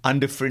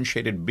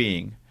undifferentiated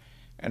being.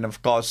 And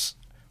of course,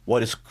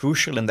 what is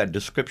crucial in that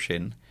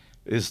description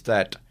is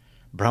that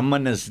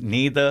Brahman is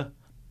neither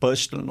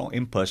personal nor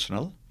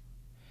impersonal,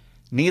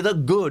 neither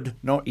good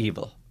nor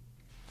evil.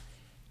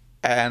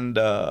 And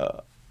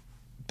that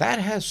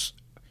has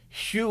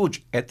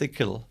huge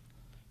ethical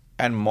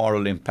and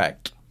moral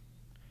impact.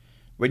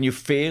 When you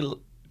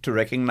fail to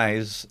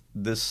recognize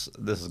this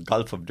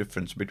gulf of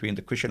difference between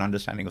the Christian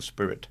understanding of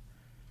spirit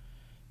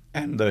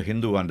and the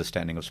Hindu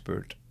understanding of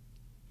spirit.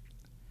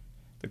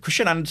 The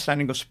Christian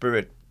understanding of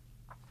spirit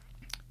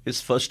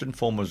is first and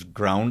foremost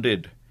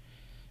grounded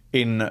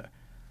in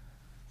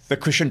the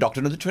Christian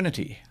doctrine of the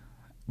Trinity,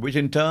 which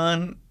in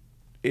turn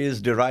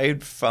is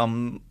derived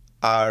from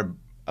our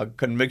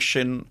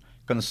conviction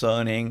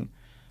concerning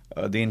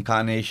the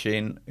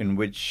incarnation, in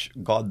which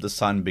God the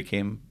Son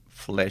became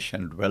flesh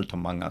and dwelt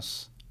among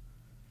us.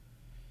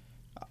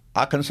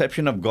 Our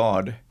conception of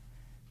God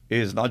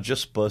is not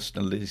just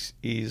personal;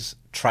 is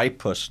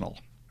tripersonal,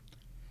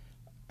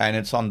 and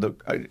it's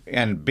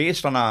and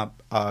based on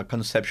our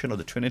conception of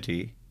the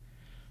Trinity,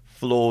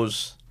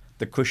 flows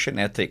the Christian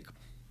ethic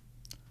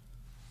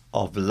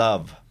of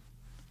love,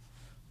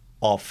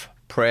 of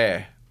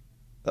prayer,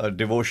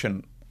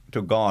 devotion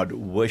to God,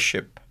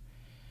 worship.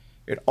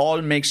 It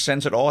all makes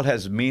sense. It all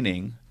has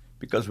meaning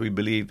because we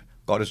believe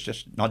God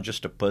is not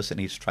just a person;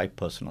 He's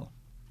tripersonal.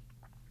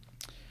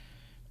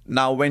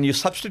 Now, when you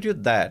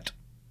substitute that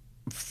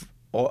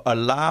or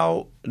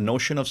allow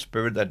notion of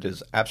spirit that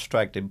is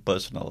abstract,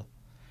 impersonal,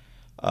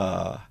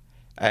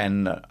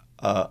 and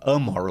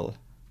amoral,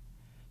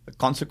 the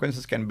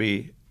consequences can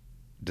be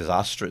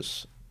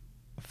disastrous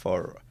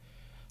for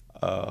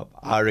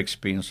our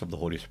experience of the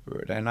Holy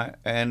Spirit.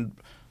 And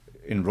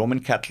in Roman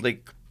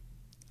Catholic,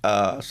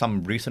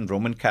 some recent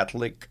Roman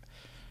Catholic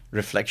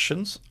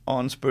reflections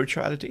on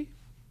spirituality,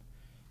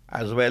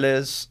 as well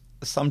as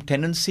some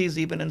tendencies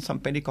even in some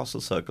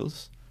Pentecostal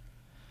circles,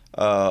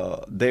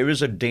 there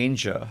is a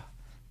danger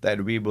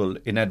that we will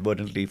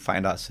inadvertently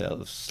find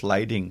ourselves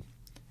sliding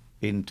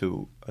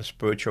into a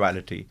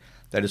spirituality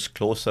that is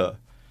closer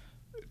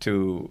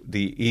to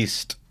the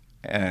East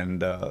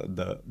and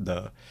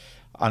the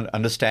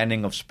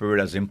understanding of spirit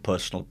as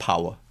impersonal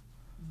power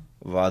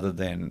rather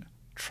than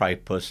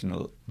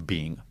tripersonal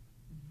being.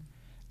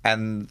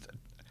 And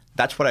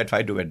that's what I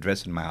try to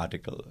address in my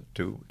article,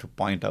 to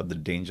point out the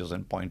dangers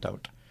and point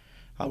out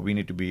how we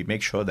need to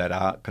make sure that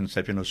our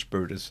conception of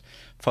spirit is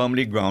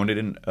firmly grounded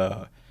in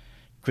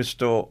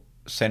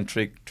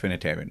Christocentric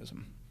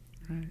Trinitarianism.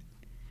 Right.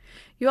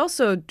 You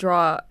also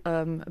draw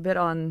a bit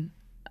on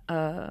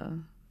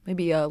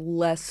maybe a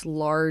less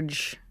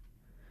large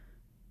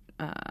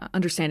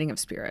understanding of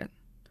spirit.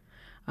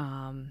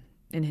 In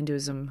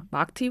Hinduism,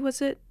 bhakti,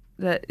 was it?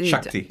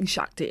 Shakti.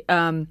 Shakti.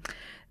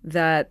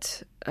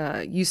 That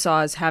you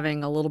saw as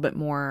having a little bit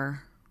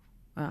more...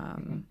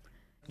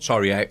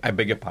 Sorry, I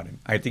beg your pardon.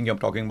 I think you're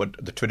talking about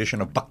the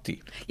tradition of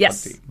bhakti.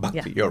 Yes. Bhakti.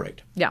 Yeah. You're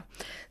right. Yeah.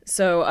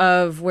 So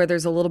of where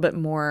there's a little bit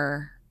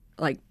more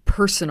like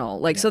personal,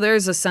 like, so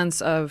there's a sense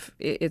of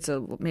it's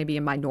maybe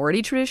a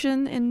minority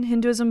tradition in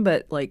Hinduism,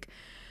 but like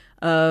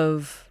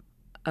of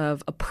a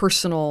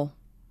personal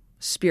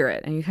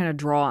spirit, and you kind of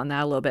draw on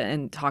that a little bit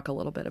and talk a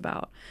little bit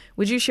about.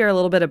 Would you share a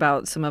little bit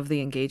about some of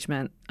the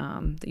engagement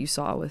that you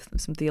saw with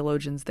some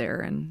theologians there?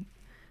 And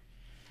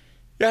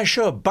yeah,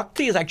 sure.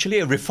 Bhakti is actually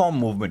a reform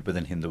movement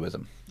within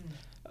Hinduism.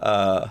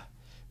 One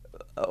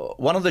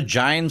of the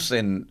giants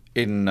in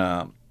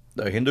the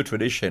Hindu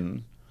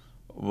tradition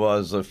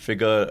was a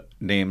figure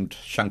named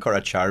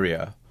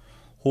Shankaracharya,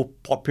 who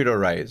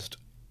popularized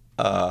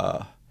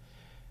what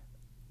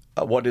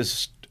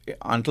is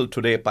until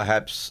today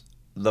perhaps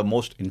the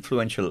most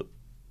influential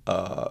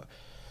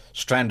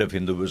strand of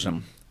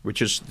Hinduism,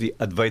 which is the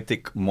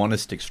Advaitic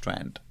monastic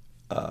strand.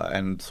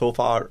 And so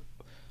far,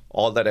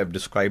 all that I've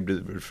described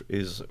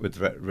is with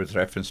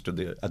reference to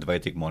the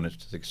Advaitic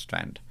monastic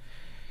strand.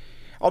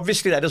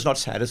 Obviously, that is not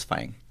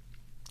satisfying.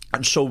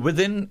 And so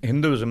within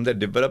Hinduism, they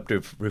developed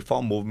a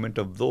reform movement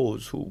of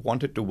those who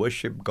wanted to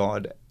worship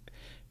God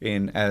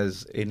in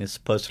his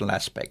personal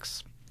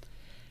aspects.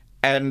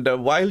 And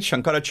while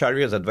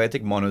Shankaracharya's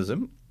Advaitic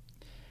monism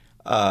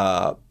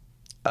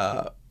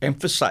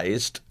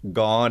emphasized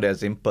God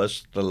as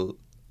impersonal,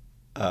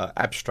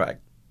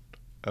 abstract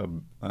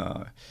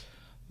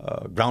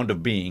ground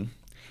of being,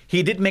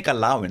 he did make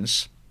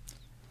allowance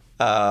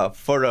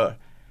for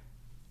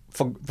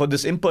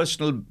this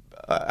impersonal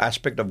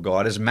aspect of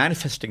God as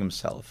manifesting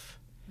himself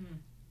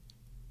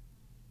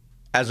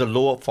as a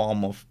lower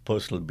form of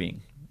personal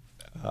being.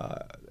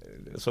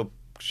 So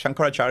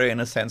Shankaracharya, in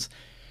a sense,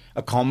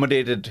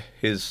 accommodated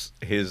his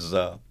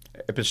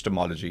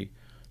epistemology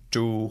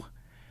to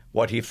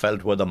what he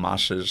felt were the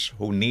masses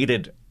who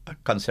needed a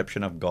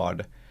conception of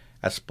God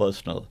as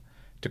personal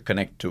to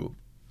connect to.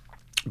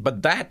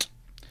 But that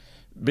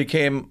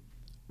became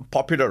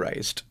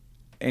popularized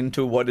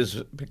into what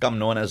is become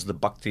known as the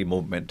Bhakti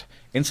movement.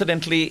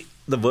 Incidentally,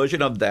 the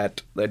version of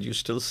that you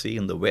still see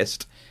in the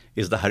West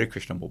is the Hare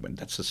Krishna movement.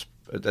 That's a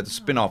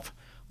spin-off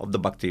of the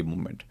Bhakti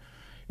movement,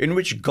 in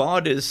which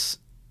God is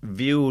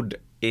viewed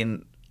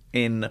in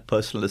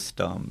personalist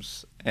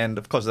terms. And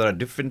of course, there are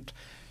different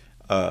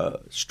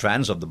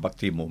strands of the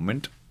Bhakti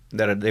movement.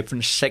 There are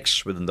different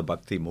sects within the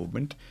Bhakti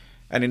movement.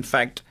 And in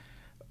fact,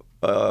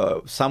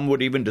 some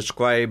would even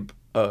describe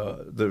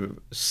the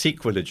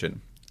Sikh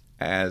religion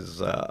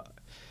as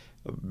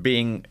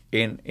being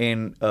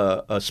in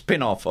a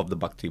spin-off of the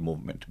Bhakti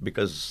movement,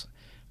 because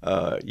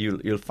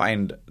you'll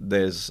find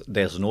there's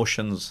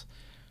notions,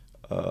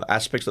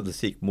 aspects of the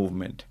Sikh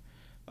movement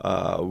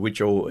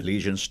which owe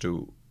allegiance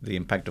to the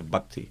impact of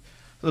Bhakti.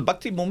 So the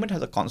Bhakti movement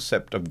has a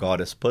concept of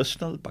God as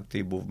personal.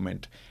 Bhakti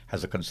movement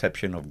has a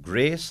conception of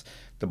grace.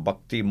 The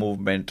Bhakti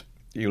movement,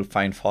 you'll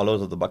find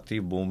followers of the Bhakti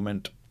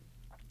movement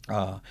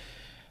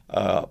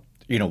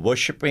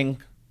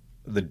worshipping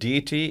the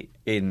deity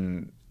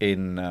in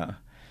a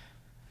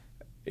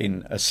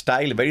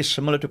style very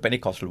similar to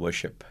Pentecostal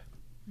worship,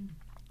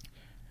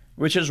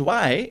 which is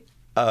why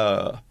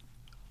there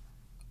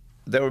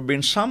have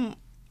been some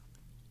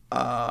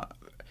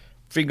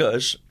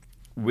figures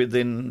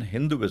within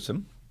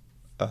Hinduism.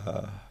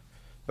 There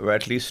were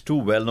at least two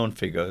well-known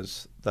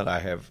figures that I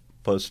have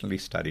personally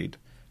studied,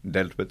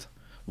 dealt with.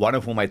 One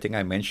of whom I think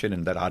I mentioned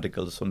in that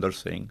article, Sundar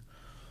Singh,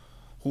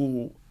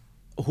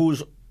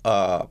 whose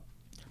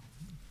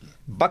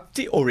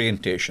bhakti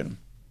orientation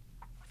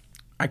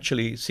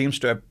actually seems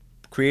to have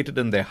created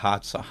in their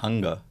hearts a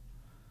hunger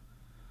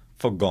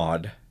for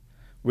God,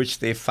 which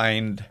they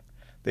found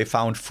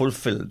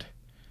fulfilled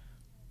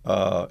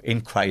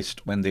in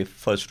Christ when they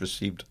first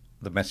received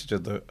the message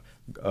of the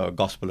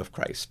gospel of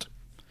Christ.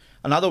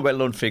 Another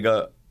well-known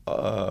figure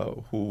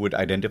who would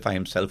identify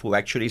himself, who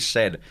actually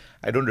said,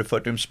 I don't refer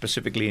to him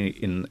specifically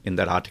in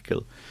that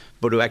article,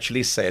 but who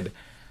actually said,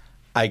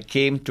 I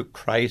came to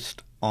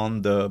Christ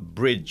on the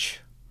bridge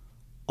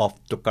of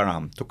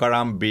Tukaram.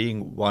 Tukaram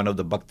being one of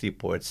the Bhakti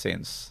poet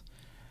saints.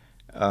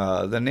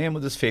 The name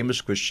of this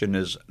famous Christian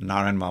is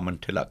Narayan Vaman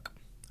Tilak,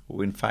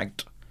 who in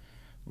fact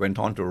went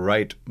on to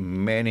write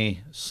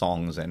many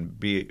songs and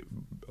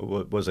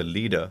was a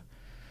leader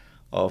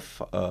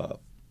of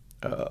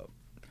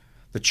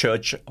the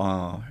church in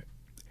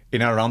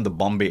and around the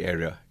Bombay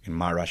area in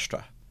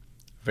Maharashtra.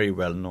 Very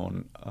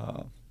well-known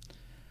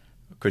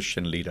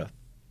Christian leader.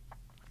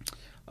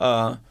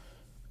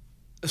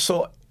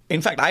 So,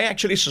 in fact, I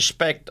actually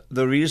suspect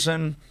the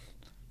reason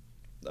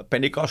the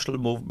Pentecostal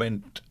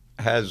movement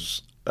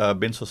has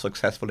been so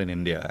successful in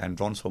India and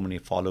drawn so many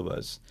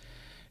followers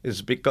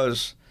is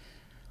because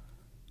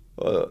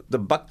the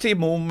Bhakti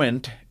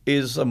movement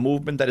is a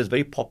movement that is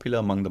very popular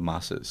among the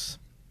masses.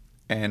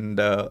 And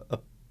a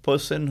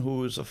person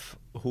who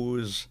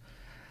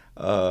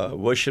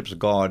worships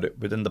God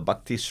within the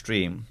Bhakti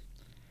stream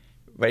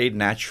very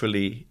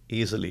naturally,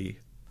 easily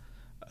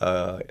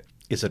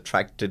is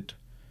attracted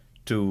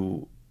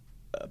to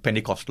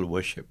Pentecostal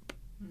worship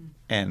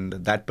and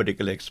that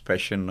particular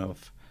expression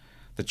of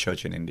the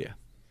church in India.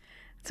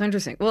 It's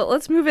interesting. Well,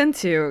 let's move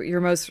into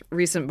your most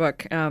recent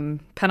book,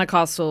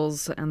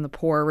 Pentecostals and the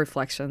Poor: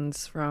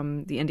 Reflections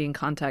from the Indian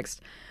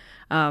Context.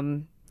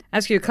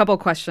 Ask you a couple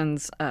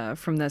questions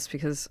from this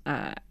because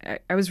I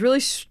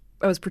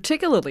was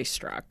particularly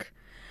struck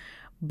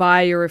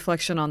by your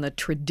reflection on the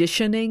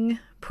traditioning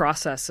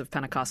process of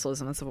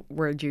Pentecostalism. That's the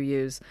word you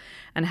use,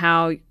 and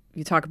how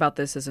you talk about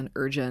this as an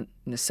urgent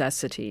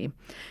necessity.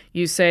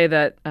 You say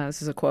that,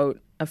 this is a quote,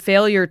 a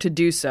failure to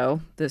do so,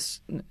 this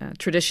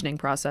traditioning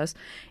process,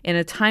 in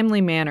a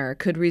timely manner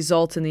could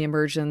result in the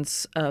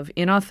emergence of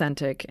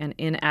inauthentic and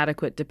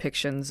inadequate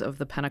depictions of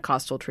the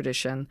Pentecostal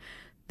tradition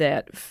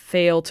that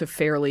fail to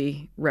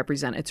fairly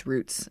represent its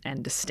roots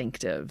and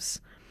distinctives.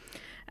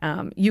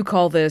 You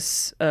call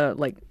this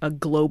like a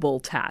global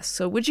task.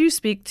 So would you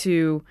speak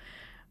to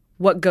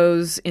what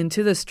goes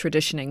into this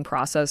traditioning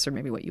process, or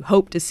maybe what you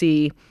hope to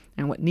see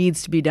and what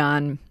needs to be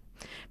done?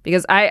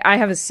 Because I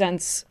have a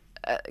sense,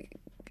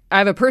 I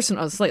have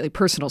a slightly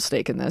personal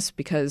stake in this,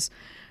 because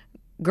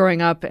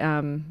growing up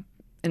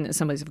in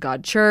Assemblies of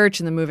God Church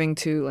and then moving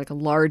to like a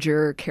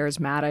larger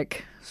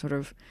charismatic sort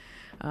of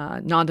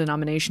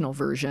non-denominational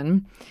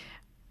version,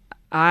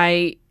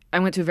 I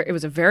went to it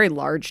was a very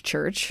large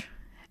church.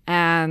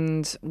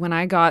 And when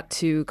I got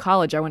to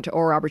college, I went to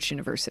Oral Roberts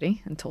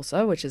University in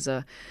Tulsa, which is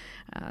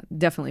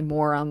definitely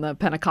more on the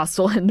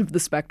Pentecostal end of the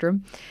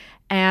spectrum.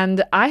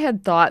 And I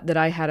had thought that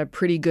I had a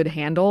pretty good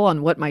handle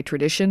on what my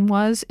tradition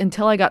was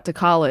until I got to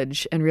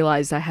college and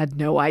realized I had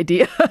no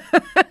idea.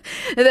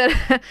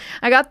 That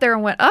I got there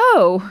and went,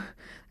 oh,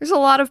 there's a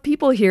lot of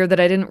people here that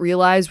I didn't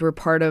realize were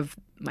part of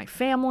my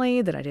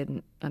family, that I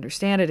didn't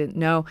understand, I didn't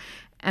know.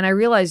 And I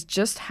realized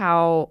just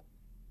how,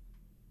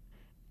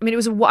 I mean,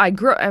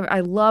 I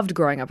loved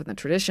growing up in the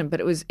tradition,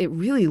 but it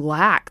really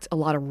lacked a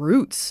lot of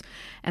roots.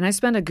 And I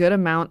spent a good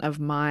amount of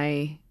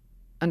my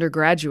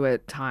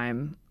undergraduate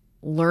time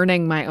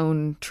learning my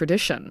own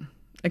tradition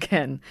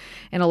again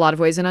in a lot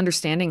of ways and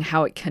understanding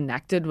how it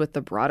connected with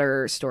the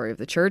broader story of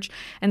the church.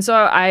 And so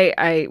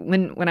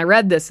when I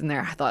read this in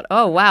there, I thought,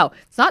 oh, wow,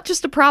 it's not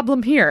just a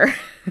problem here.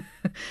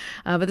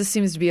 But this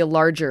seems to be a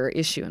larger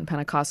issue in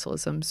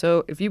Pentecostalism.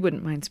 So if you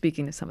wouldn't mind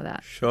speaking to some of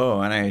that.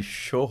 Sure. And I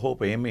sure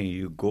hope, Amy,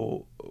 you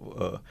go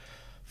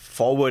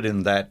forward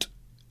in that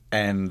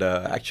and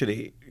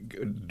actually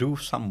do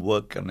some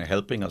work on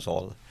helping us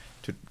all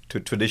to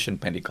tradition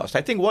Pentecost.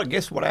 I think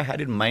what I had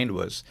in mind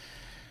was,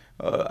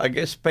 I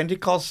guess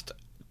Pentecost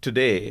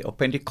today or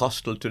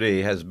Pentecostal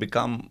today has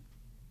become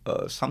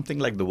something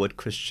like the word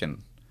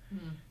Christian.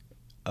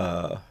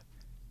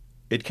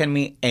 It can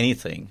mean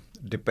anything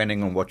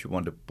depending on what you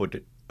want to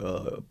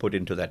put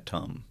into that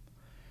term.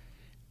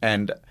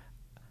 And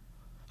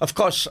of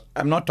course,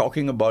 I'm not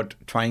talking about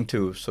trying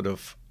to sort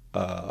of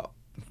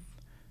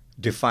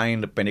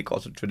define the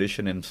Pentecostal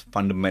tradition in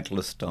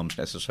fundamentalist terms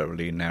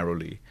necessarily,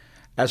 narrowly,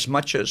 as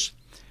much as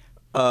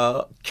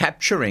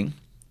capturing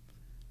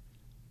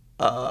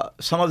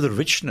some of the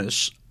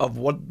richness of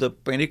what the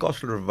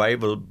Pentecostal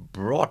revival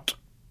brought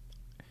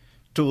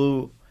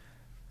to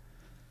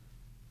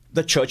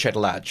the church at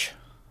large.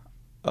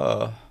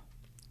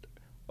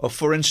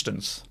 For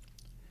instance,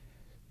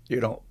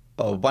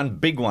 one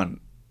big one,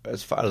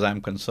 as far as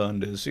I'm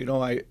concerned, is,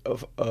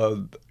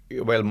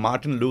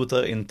 Martin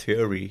Luther, in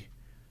theory,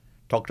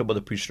 talked about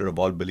the priesthood of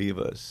all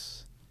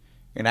believers.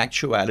 In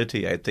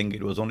actuality, I think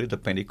it was only the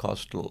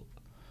Pentecostal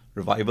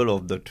revival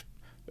of the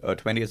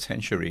 20th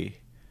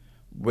century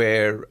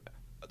where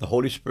the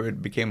Holy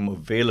Spirit became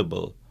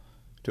available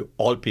to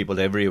all people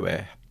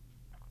everywhere,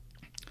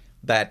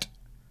 that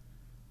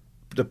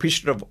the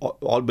priesthood of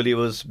all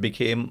believers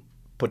became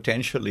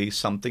potentially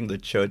something the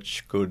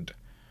church could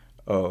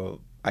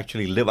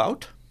actually live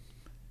out.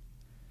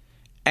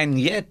 And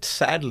yet,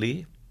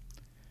 sadly,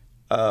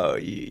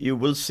 you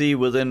will see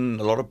within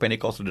a lot of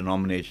Pentecostal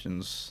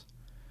denominations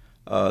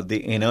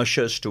the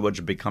inertias towards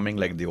becoming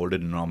like the older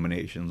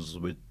denominations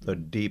with the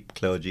deep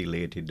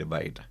clergy-laity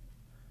divide.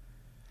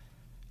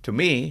 To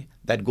me,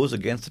 that goes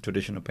against the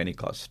tradition of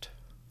Pentecost.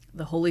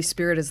 The Holy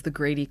Spirit is the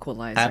great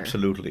equalizer.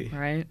 Absolutely.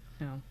 Right?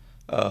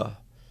 Yeah.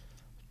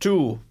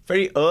 Two,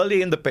 very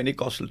early in the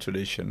Pentecostal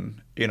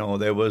tradition,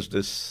 there was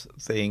this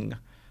thing,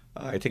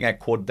 I think I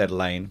quote that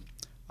line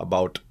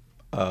about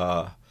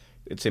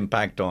its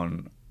impact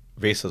on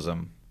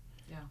racism.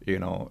 Yeah.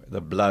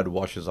 The blood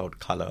washes out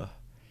color.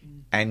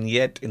 And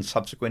yet, in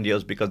subsequent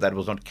years, because that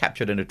was not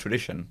captured in the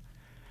tradition,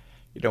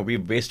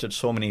 we've wasted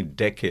so many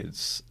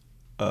decades,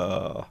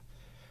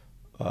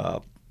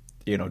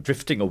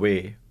 drifting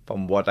away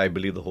from what I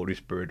believe the Holy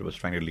Spirit was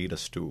trying to lead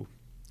us to.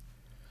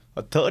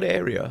 A third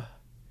area,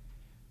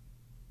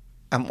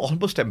 I'm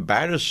almost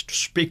embarrassed to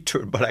speak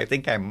to it, but I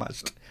think I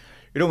must.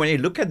 When you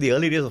look at the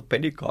early days of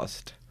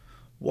Pentecost,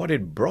 what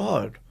it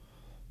brought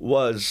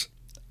was,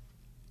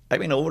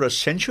 over a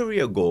century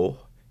ago,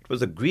 it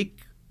was a Greek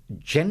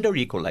gender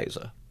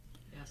equalizer.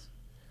 Yes.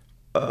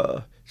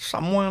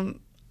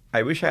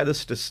 I wish I had this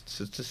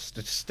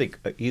statistic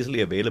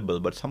easily available,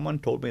 but someone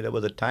told me there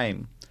was a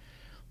time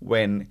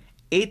when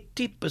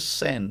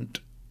 80%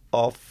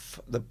 of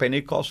the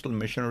Pentecostal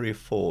missionary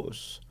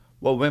force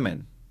were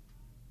women.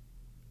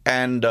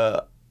 And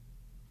there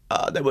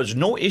was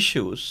no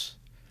issues,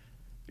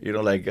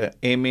 like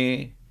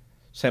Amy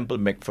Semple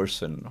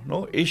McPherson,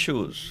 no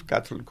issues,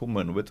 Catholic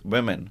woman with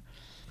women,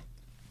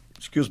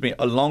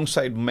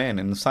 alongside men.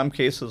 In some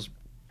cases,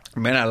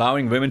 men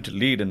allowing women to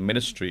lead in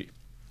ministry.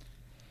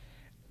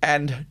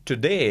 And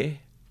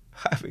today,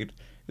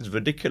 it's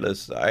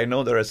ridiculous. I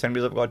know there are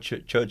Assemblies of God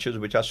churches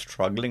which are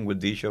struggling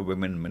with the issue of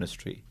women in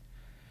ministry.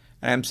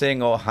 And I'm saying,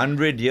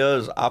 100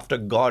 years after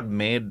God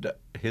made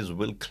his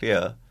will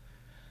clear,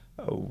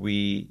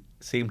 we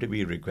seem to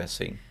be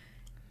regressing.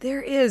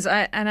 There is.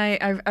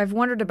 I've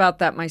wondered about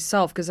that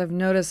myself, because I've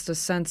noticed a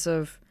sense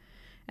of,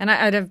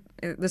 and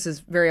this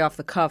is very off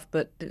the cuff,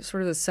 but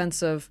sort of the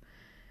sense of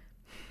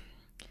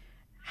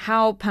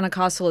how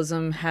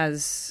Pentecostalism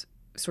has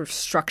sort of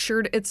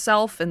structured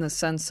itself in the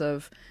sense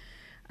of,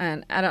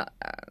 and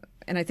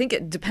I think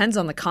it depends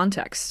on the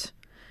context,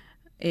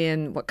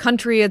 in what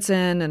country it's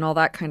in and all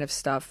that kind of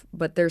stuff.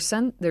 But there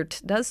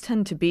does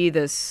tend to be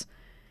this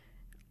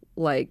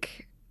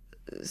like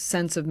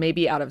sense of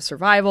maybe out of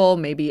survival,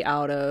 maybe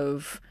out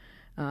of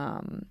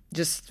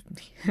just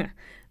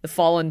the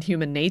fallen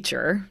human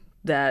nature,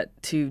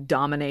 that to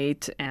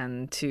dominate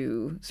and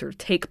to sort of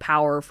take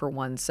power for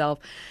oneself.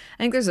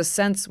 I think there's a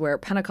sense where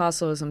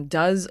Pentecostalism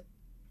does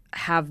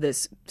have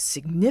this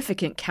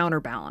significant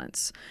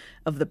counterbalance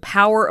of the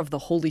power of the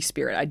Holy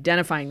Spirit,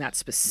 identifying that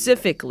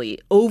specifically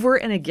over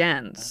and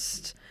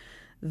against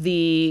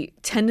the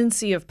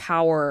tendency of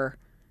power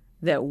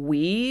that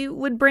we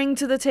would bring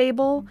to the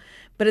table.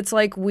 But it's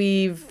like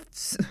we've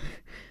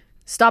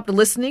stopped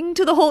listening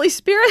to the Holy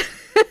Spirit,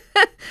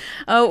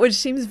 which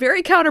seems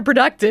very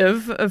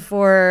counterproductive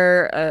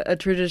for a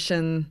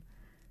tradition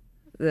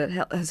that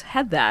has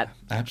had that.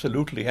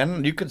 Absolutely.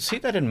 And you can see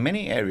that in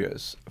many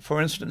areas.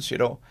 For instance,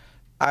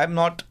 I'm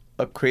not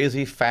a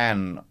crazy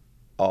fan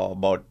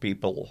about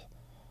people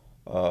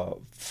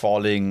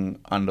falling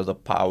under the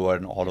power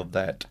and all of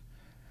that.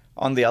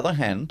 On the other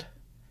hand,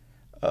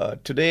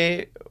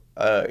 today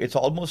it's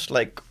almost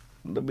like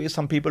the way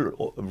some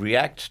people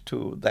react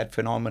to that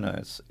phenomena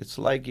is it's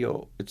like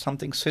it's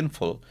something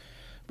sinful.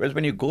 Whereas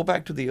when you go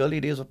back to the early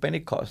days of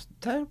Pentecost,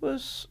 that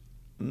was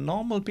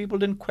normal. People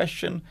didn't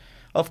question.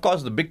 Of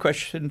course, the big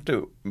question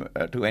to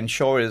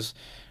ensure is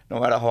no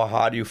matter how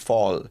hard you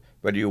fall,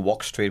 whether you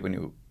walk straight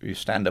when you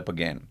stand up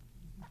again.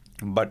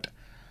 But,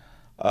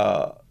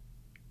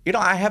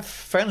 I have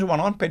friends who are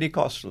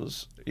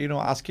non-Pentecostals,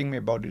 asking me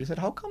about it. They said,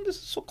 how come this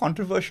is so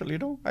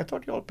controversial? I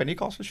thought you all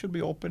Pentecostals should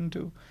be open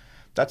to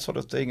that sort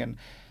of thing. And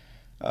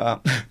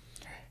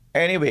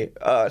anyway,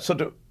 so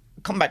to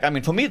come back,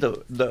 for me,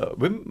 the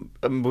women,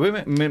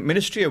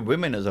 ministry of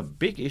women is a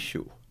big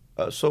issue.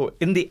 So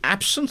in the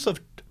absence of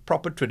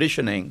proper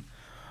traditioning,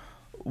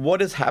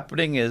 what is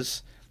happening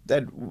is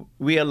that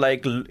we are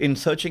like in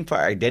searching for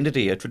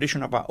identity, a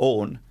tradition of our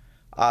own,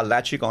 are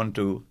latching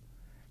onto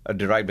a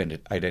derived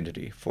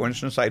identity. For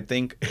instance, I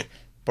think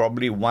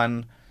probably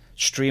one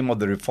stream of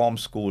the Reform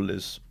school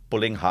is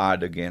pulling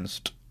hard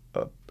against,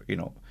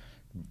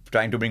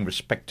 trying to bring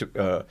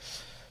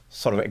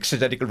sort of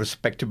exegetical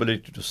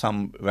respectability to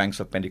some ranks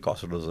of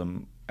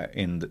Pentecostalism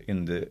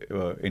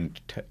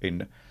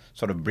in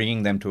sort of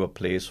bringing them to a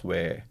place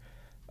where,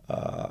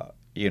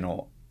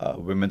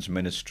 women's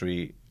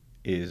ministry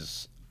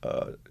is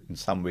in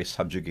some way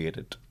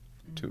subjugated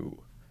to,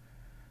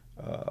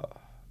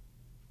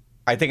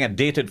 I think, a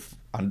dated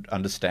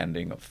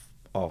understanding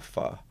of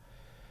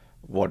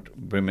what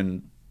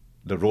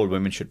the role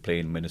women should play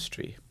in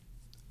ministry.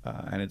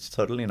 And it's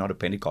certainly not a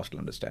Pentecostal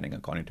understanding,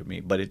 according to me,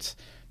 but it's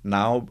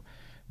now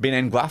been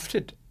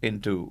engrafted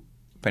into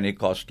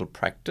Pentecostal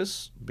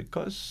practice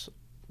because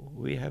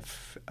we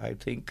have, I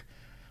think,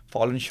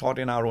 fallen short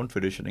in our own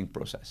traditioning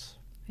process.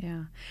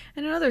 Yeah.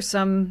 And I know there's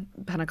some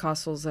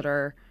Pentecostals that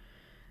are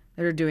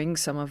doing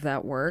some of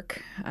that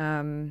work.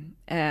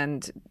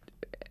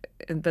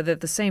 But at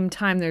the same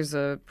time, there's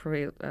a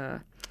pretty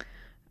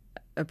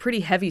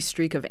heavy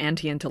streak of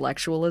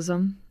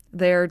anti-intellectualism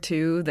there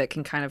too that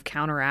can kind of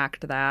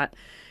counteract that,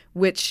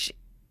 which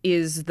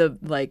is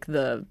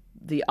the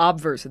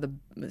obverse, or the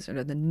sort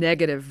of the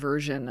negative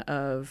version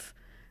of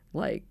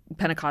like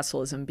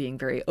Pentecostalism being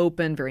very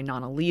open, very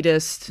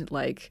non-elitist.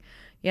 Like,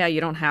 yeah, you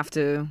don't have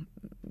to,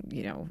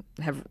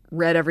 have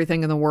read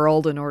everything in the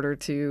world in order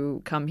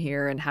to come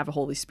here and have a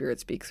Holy Spirit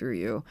speak through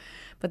you.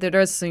 But there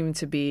does seem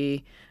to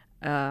be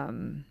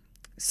some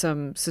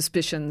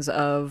suspicions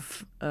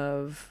of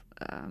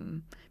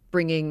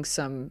bringing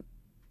some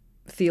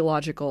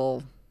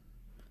theological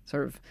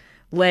sort of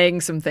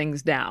laying some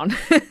things down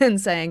and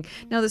saying,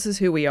 no, this is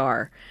who we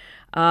are.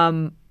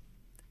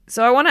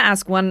 So I want to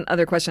ask one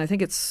other question. I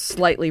think it's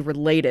slightly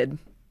related.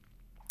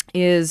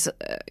 Is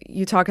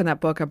you talk in that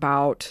book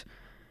about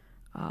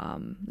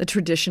the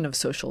tradition of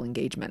social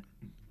engagement.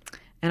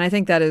 And I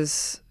think that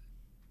is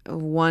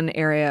one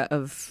area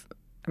of,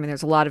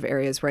 there's a lot of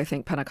areas where I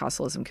think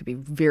Pentecostalism could be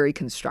very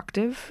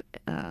constructive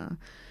in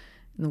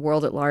the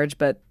world at large.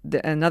 But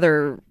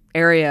another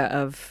area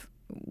of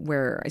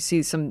where I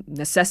see some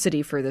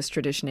necessity for this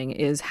traditioning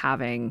is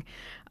having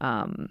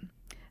how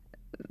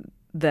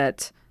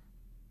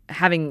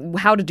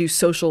to do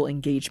social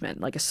engagement,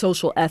 like a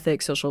social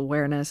ethic, social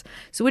awareness.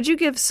 So would you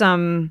give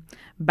some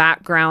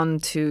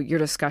background to your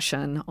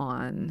discussion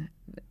on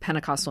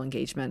Pentecostal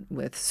engagement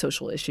with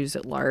social issues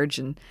at large,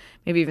 and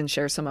maybe even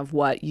share some of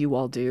what you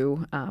all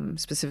do,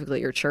 specifically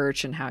at your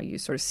church, and how you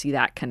sort of see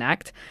that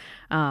connect,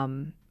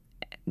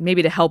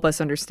 maybe to help us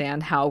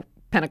understand how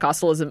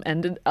Pentecostalism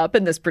ended up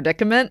in this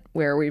predicament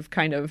where we've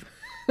kind of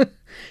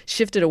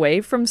shifted away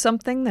from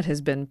something that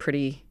has been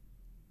pretty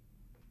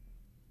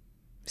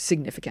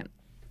significant.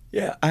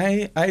 Yeah,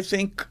 I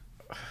think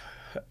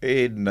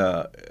in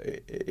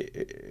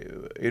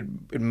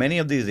many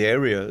of these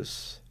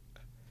areas,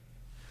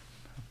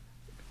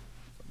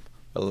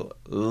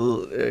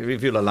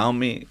 if you'll allow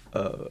me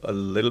a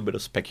little bit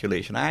of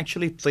speculation, I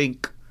actually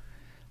think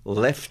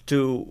left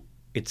to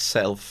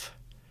itself,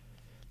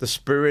 the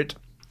Spirit,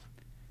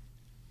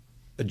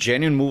 a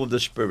genuine move of the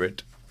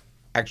Spirit,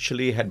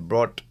 actually had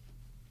brought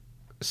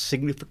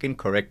significant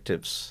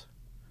correctives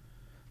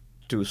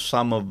to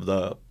some of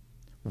the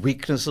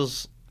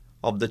weaknesses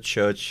of the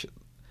church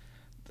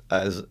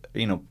as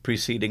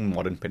preceding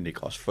modern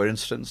Pentecost. For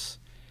instance,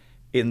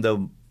 in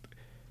the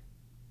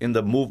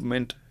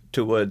movement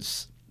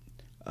towards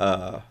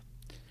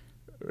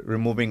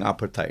removing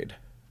apartheid,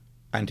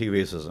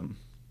 anti-racism,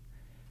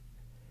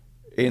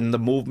 in the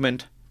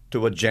movement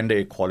towards gender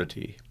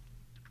equality,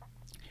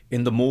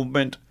 in the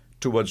movement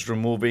towards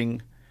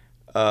removing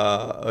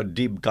a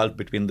deep gulf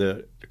between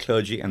the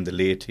clergy and the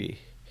laity,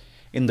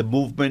 in the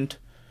movement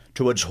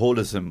towards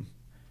holism,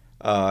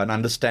 an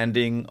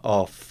understanding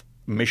of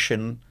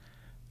mission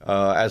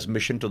as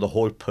mission to the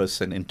whole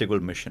person, integral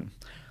mission.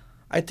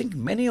 I think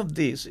many of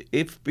these,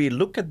 if we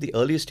look at the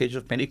early stage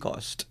of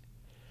Pentecost,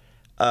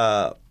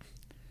 there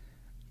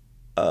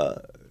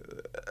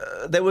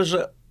was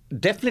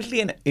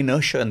definitely an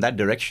inertia in that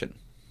direction.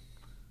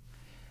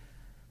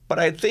 But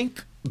I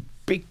think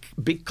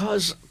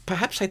because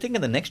perhaps I think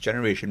in the next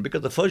generation,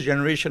 because the first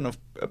generation of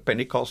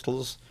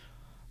Pentecostals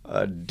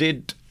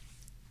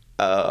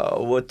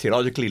were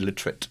theologically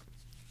literate,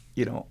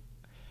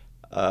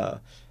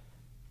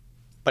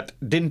 but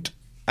didn't,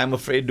 I'm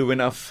afraid, do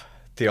enough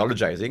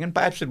theologizing, and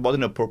perhaps it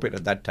wasn't appropriate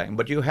at that time.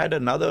 But you had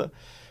another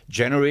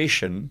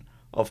generation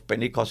of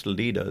Pentecostal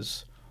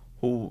leaders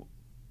who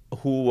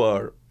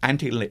were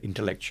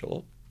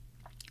anti-intellectual,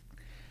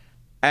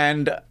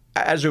 and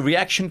as a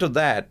reaction to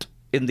that,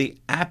 in the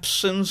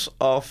absence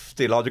of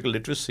theological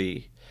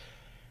literacy,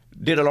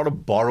 did a lot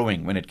of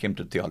borrowing when it came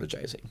to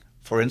theologizing.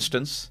 For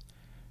instance,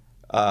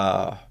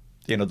 the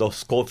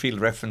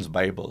Scofield Reference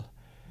Bible.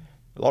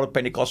 A lot of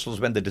Pentecostals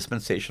went the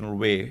dispensational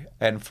way,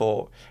 and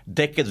for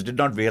decades did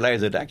not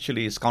realize it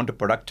actually is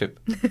counterproductive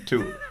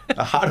to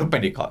the heart of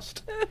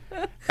Pentecost.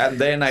 And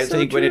then I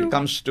think when it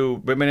comes to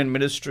women in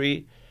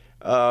ministry,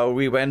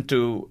 we went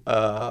to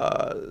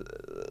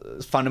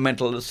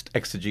fundamentalist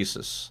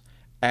exegesis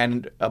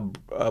and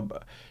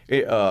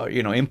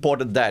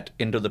imported that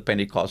into the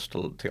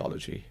Pentecostal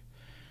theology.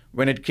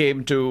 When it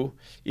came to,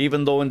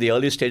 even though in the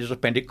early stages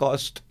of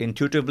Pentecost,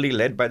 intuitively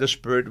led by the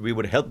Spirit, we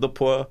would help the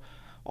poor,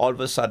 all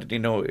of a sudden,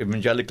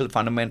 evangelical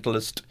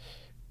fundamentalist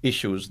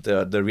issues,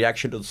 the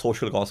reaction to the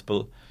social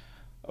gospel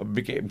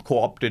became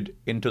co-opted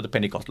into the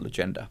Pentecostal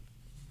agenda.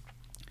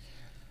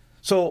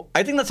 So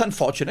I think that's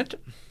unfortunate.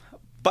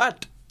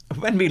 But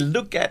when we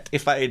look at,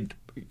 if I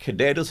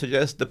dare to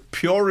suggest, the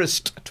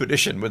purest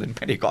tradition within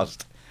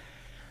Pentecost,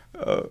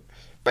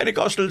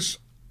 Pentecostals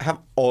have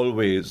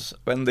always,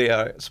 when they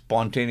are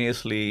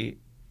spontaneously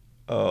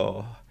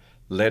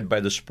led by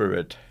the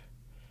Spirit,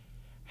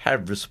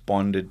 have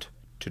responded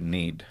to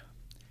need.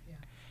 Yeah.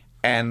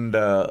 And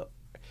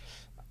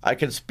I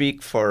can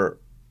speak for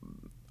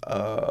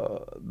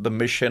the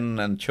mission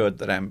and church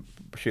that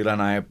Sheila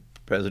and I are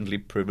presently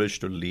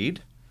privileged to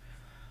lead.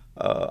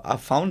 Our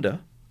founder,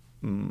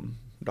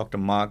 Dr.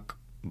 Mark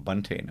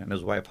Buntain, and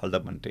his wife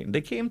Halda Buntain,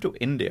 they came to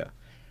India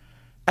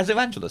as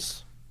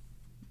evangelists.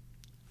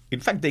 In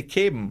fact, they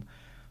came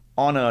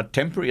on a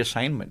temporary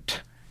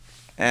assignment.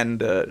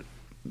 And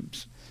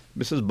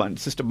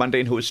Sister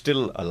Buntain, who is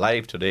still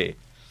alive today,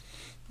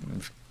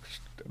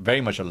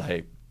 very much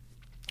alive,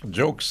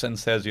 jokes and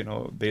says,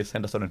 they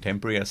sent us on a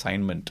temporary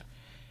assignment.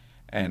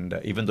 And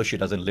even though she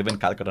doesn't live in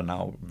Calcutta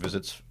now,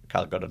 visits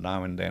Calcutta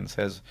now and then,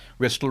 says,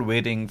 she's still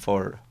waiting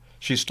for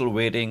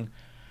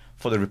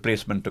the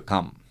replacement to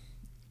come.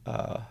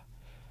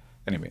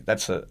 Anyway,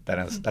 that's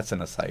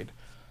an aside.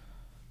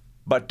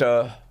 But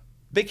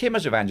they came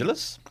as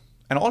evangelists,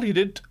 and all he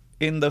did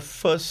in the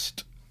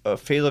first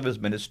phase of his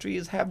ministry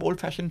is have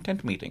old-fashioned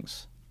tent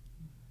meetings.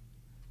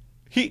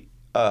 He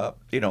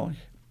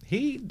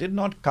did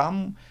not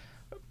come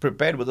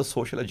prepared with a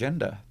social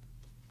agenda.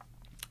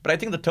 But I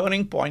think the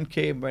turning point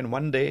came when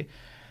one day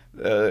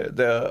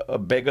a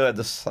beggar at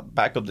the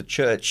back of the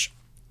church,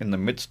 in the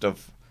midst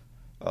of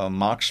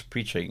Mark's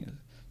preaching,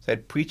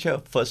 said,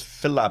 "Preacher, first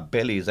fill our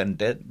bellies and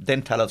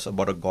then tell us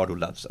about a God who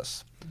loves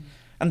us."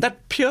 And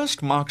that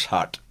pierced Mark's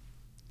heart.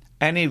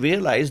 And he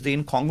realized the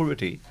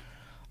incongruity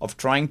of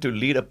trying to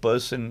lead a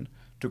person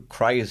to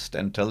Christ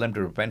and tell them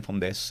to repent from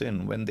their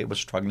sin when they were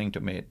struggling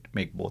to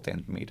make both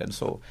ends meet. And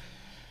so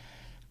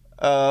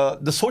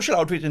the social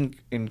outreach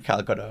in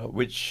Calcutta,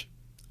 which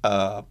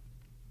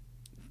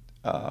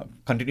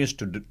continues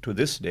to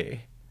this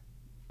day,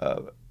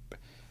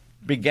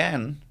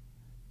 began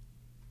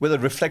with a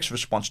reflex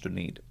response to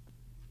need.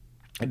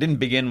 It didn't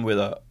begin with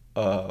a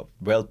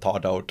well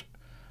thought out,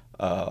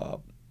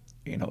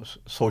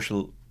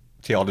 social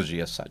theology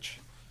as such.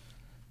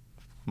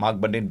 Mark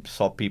Buntain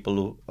saw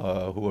people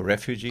who were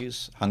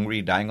refugees,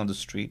 hungry, dying on the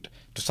street,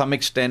 to some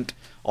extent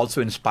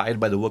also inspired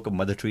by the work of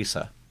Mother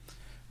Teresa,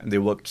 and they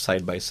worked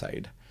side by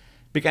side.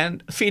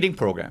 Began a feeding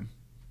program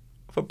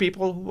for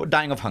people who were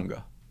dying of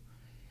hunger.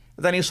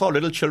 Then he saw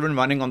little children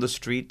running on the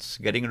streets,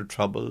 getting into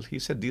trouble. He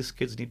said, these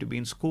kids need to be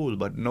in school,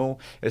 but no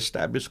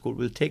established school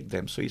will take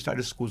them. So he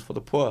started schools for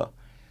the poor.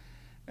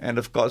 And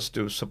of course,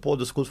 to support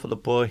the schools for the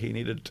poor, he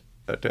needed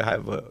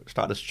to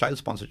start a child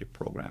sponsorship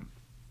program.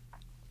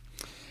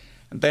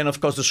 And then,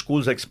 of course, the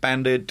schools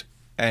expanded.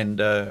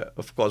 And,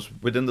 of course,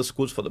 within the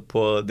schools for the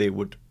poor, they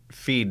would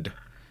feed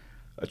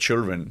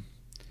children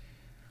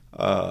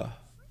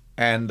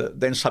And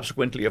then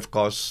subsequently, of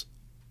course,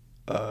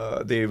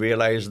 they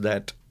realized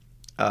that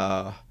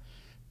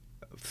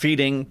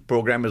feeding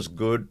program is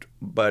good,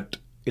 but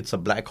it's a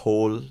black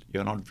hole.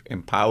 You're not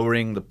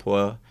empowering the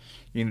poor.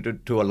 You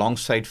need to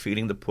alongside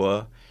feeding the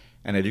poor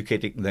and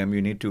educating them,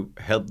 you need to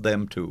help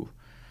them to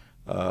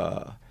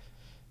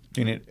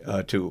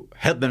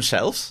help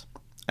themselves.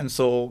 And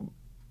so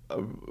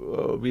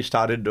we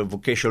started a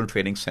vocational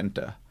training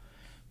center,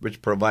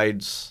 which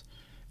provides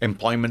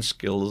employment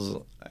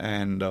skills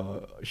and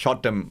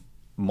short-term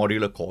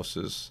modular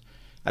courses,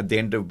 at the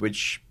end of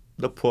which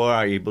the poor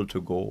are able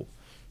to go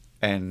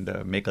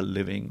and make a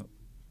living,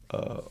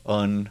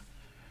 earn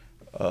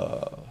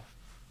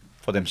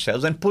for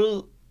themselves, and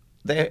pull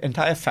their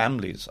entire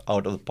families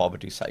out of the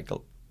poverty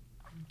cycle.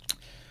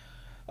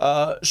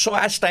 So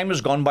as time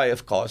has gone by,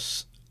 of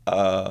course,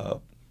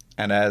 and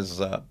as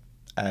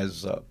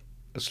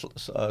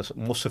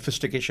more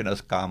sophistication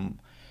has come,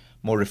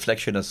 more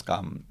reflection has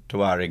come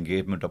to our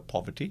engagement of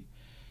poverty,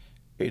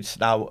 it's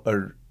now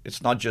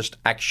it's not just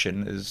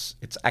action,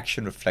 it's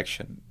action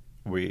reflection.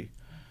 We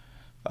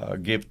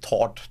give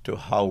thought to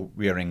how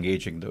we are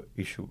engaging the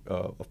issue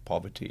of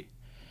poverty,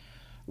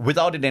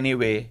 without in any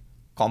way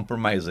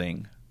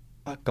compromising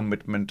our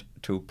commitment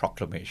to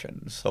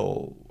proclamation.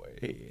 So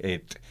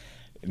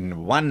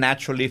one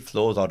naturally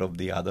flows out of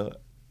the other,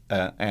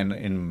 and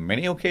in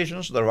many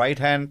occasions the right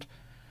hand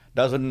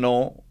doesn't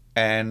know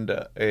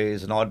and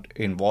is not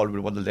involved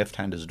with what the left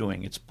hand is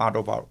doing. It's part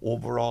of our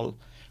overall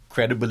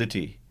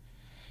credibility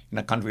in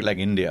a country like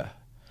India.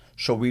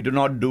 So we do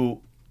not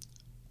do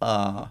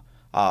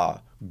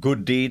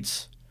good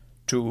deeds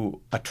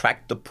to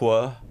attract the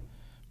poor.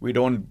 We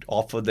don't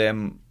offer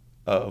them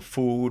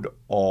food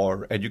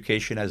or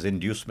education as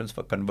inducements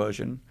for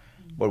conversion.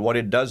 But what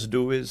it does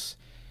do is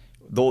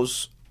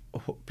those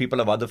people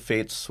of other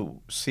faiths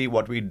who see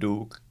what we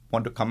do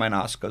want to come and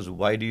ask us,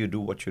 why do you do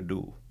what you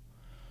do?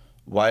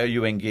 Why are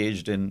you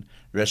engaged in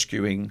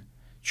rescuing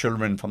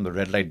children from the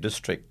red light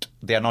district?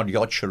 They are not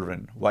your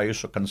children. Why are you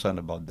so concerned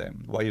about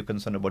them? Why are you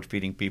concerned about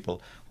feeding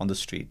people on the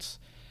streets?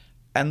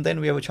 And then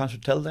we have a chance to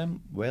tell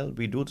them, well,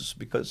 we do this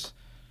because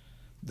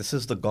this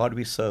is the God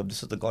we serve.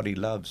 This is the God he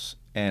loves.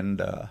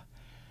 And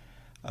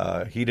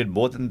he did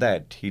more than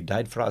that. He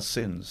died for our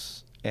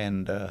sins.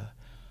 And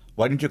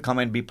why don't you come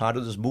and be part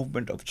of this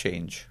movement of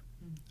change?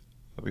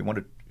 We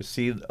want to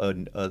see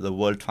the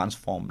world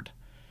transformed.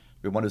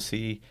 We want to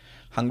see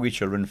hungry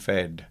children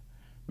fed.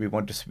 We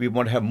want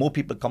to have more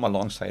people come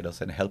alongside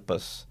us and help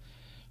us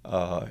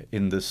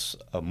in this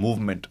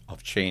movement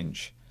of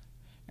change.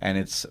 And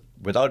it's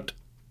without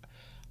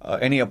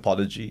any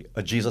apology,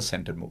 a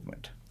Jesus-centered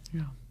movement.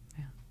 Yeah.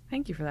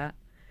 Thank you for that.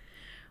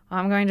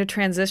 I'm going to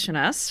transition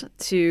us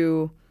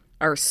to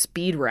our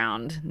speed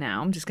round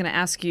now. I'm just going to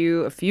ask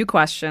you a few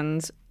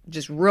questions,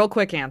 just real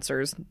quick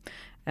answers,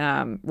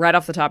 right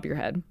off the top of your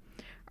head.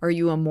 Are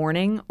you a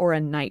morning or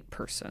a night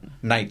person?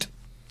 Night.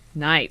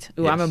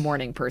 Ooh, Yes. I'm a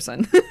morning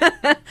person,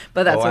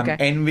 but that's okay. I'm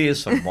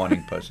envious of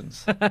morning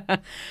persons.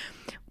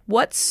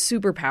 What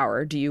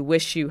superpower do you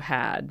wish you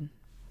had?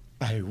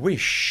 I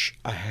wish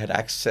I had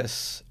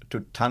access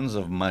to tons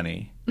of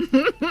money,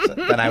 so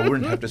then I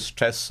wouldn't have to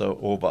stress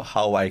over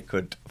how I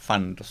could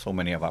fund so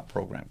many of our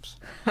programs.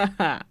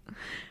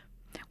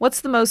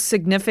 What's the most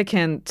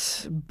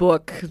significant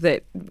book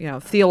that,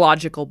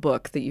 theological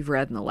book that you've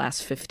read in the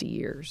last 50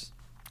 years?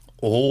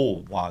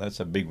 Oh, wow, that's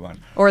a big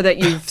one. Or that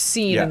you've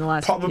seen in the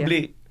last...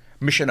 Probably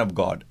Mission of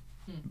God,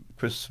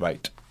 Chris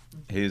Wright,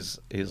 his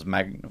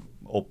magnum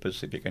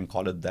opus, if you can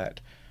call it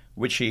that,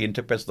 which he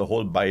interprets the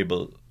whole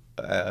Bible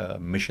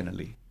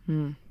missionally.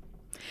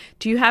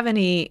 Do you have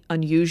any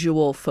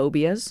unusual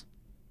phobias?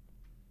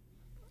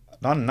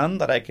 None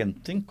that I can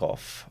think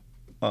of.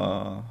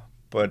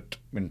 But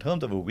in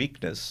terms of a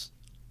weakness,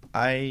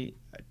 I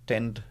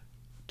tend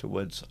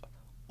towards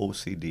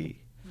OCD.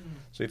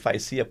 So if I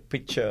see a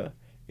picture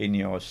in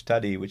your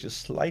study which is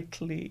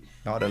slightly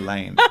not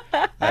aligned,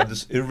 I have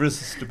this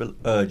irresistible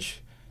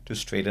urge to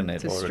straighten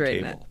it or a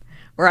table.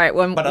 Right.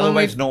 But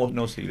otherwise,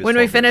 no serious. When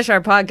we finish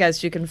our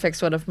podcast, you can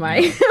fix one of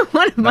my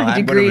my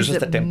degrees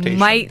that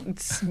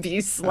might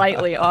be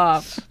slightly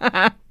off.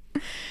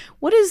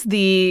 What is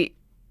the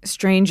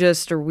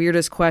strangest or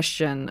weirdest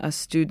question a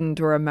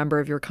student or a member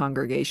of your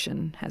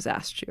congregation has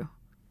asked you?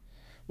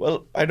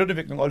 Well, I don't know if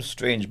you can call it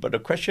strange, but a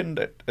question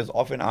that is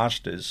often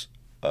asked is,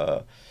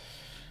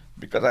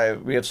 because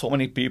we have so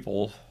many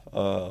people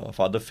of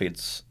other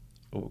faiths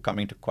who are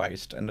coming to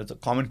Christ, and the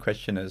common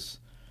question is,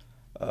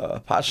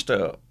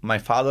 Pastor, my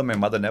father, my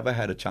mother never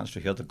had a chance to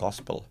hear the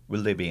gospel.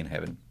 Will they be in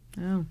heaven?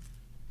 Oh.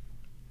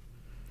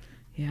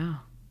 Yeah.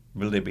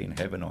 Will they be in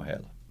heaven or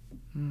hell?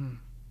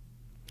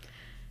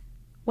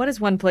 What is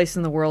one place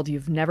in the world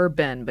you've never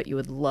been but you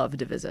would love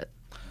to visit?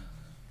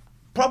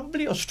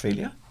 Probably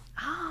Australia.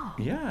 Oh.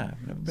 Yeah,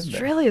 I've never been there.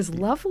 Australia is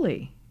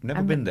lovely.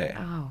 Never been there.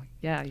 Oh,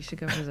 yeah, you should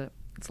go visit.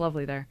 It's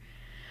lovely there.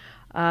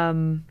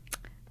 I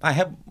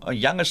have a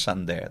younger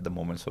son there at the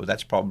moment, so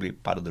that's probably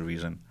part of the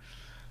reason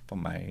for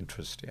my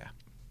interest, yeah.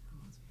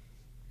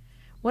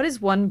 What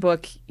is one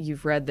book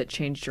you've read that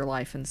changed your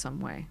life in some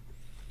way,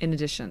 in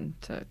addition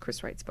to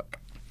Chris Wright's book?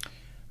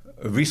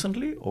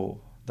 Recently or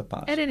the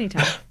past? At any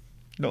time.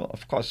 No,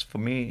 of course, for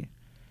me,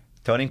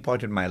 turning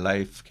point in my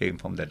life came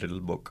from that little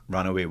book,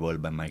 Runaway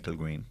World by Michael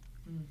Green.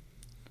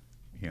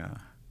 Yeah.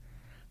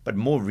 But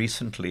more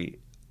recently,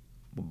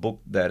 a book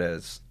that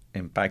has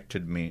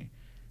impacted me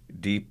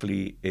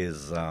deeply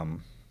is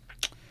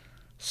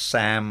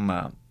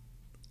Sam...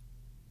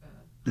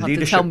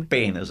 Leadership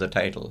Pain is the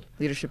title.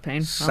 Leadership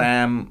Pain?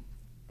 Sam...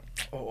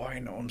 Oh, I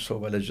know him so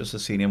well. It's just a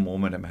senior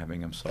moment I'm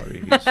having. I'm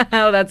sorry.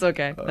 Oh, that's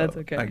okay. That's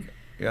okay.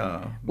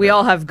 Yeah. We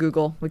all have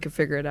Google. We can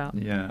figure it out.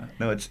 Yeah.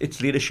 No,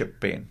 it's Leadership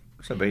Pain.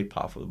 It's a very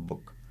powerful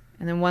book.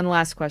 And then one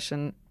last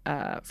question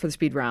for the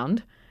speed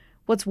round.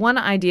 What's one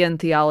idea in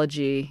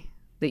theology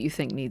that you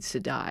think needs to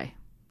die,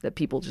 that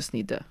people just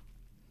need to...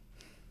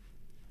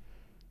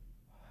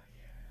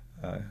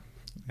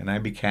 And I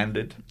be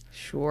candid.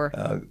 Sure.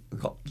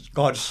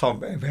 God's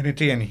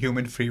sovereignty and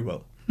human free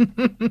will.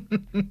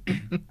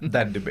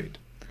 That debate.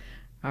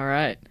 All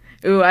right.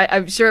 Ooh,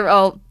 I'm sure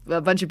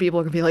a bunch of people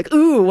are gonna be like,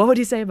 "Ooh, what would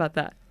you say about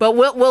that?" But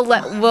we'll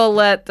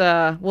let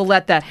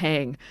that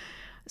hang.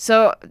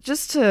 So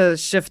just to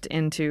shift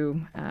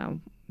into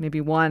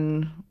maybe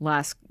one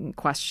last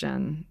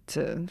question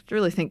to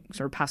really think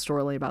sort of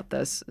pastorally about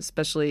this,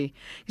 especially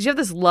because you have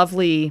this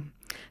lovely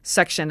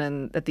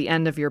section at the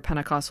end of your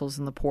Pentecostals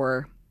and the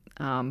Poor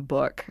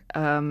book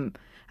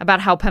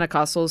about how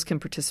Pentecostals can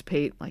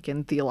participate like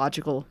in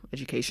theological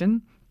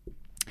education.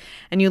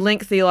 And you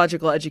link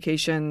theological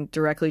education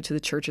directly to the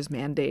church's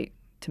mandate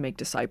to make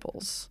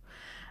disciples.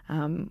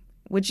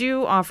 Would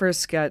you offer a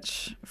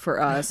sketch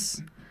for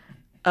us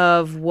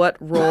of what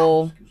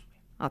role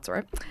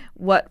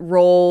what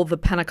role the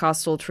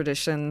Pentecostal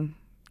tradition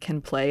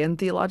can play in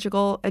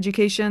theological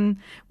education,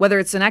 whether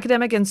it's an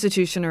academic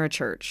institution or a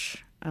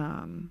church,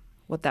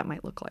 what that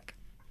might look like?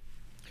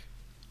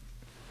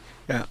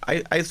 Yeah,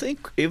 I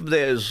think if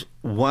there's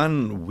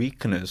one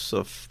weakness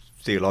of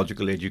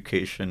theological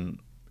education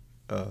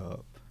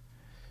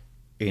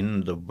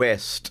in the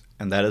West,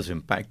 and that has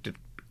impacted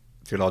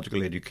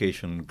theological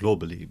education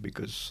globally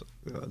because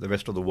the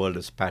rest of the world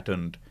has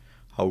patterned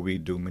how we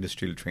do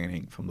ministerial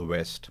training from the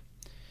West,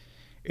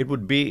 it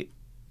would be,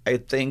 I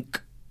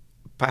think,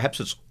 perhaps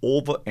it's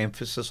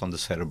overemphasis on the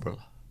cerebral.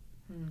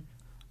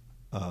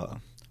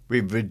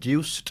 We've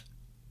reduced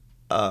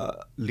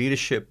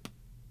leadership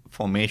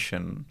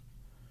formation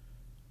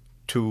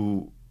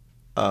to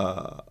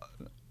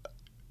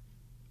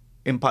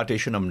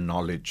impartation of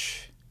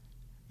knowledge,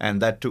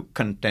 and that to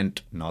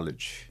content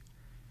knowledge.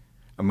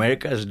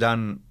 America has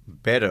done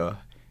better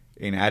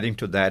in adding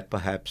to that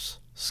perhaps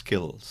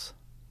skills.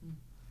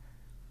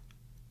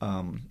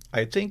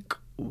 I think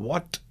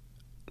what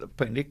the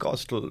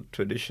Pentecostal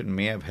tradition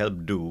may have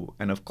helped do,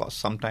 and of course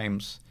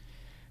sometimes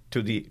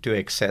to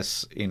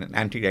excess in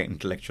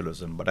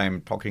anti-intellectualism, but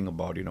I'm talking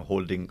about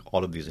holding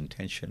all of these in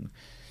tension,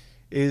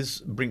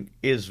 is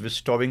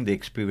restoring the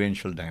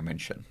experiential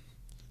dimension,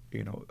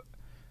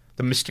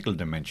 the mystical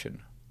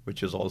dimension,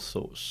 which is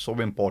also so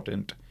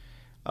important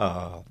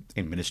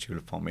in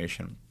ministerial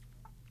formation.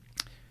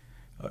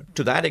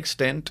 To that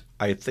extent,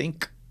 I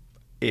think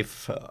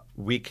if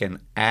we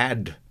can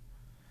add,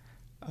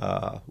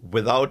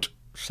 without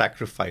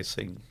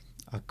sacrificing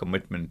a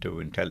commitment to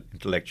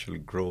intellectual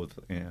growth,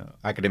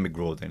 academic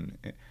growth, and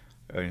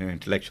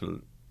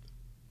intellectual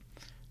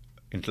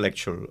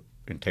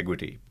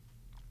integrity,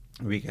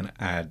 we can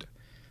add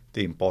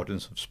the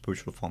importance of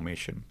spiritual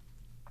formation.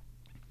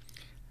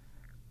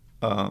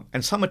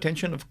 And some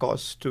attention, of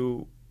course,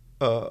 to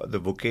the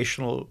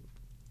vocational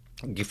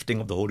gifting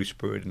of the Holy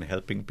Spirit and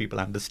helping people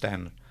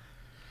understand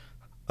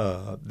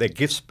their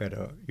gifts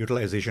better,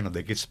 utilization of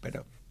their gifts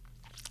better.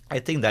 I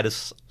think that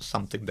is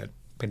something that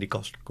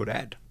Pentecost could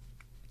add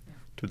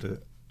to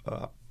the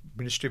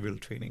ministerial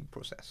training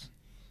process.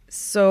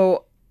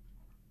 So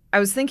I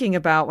was thinking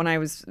about, when I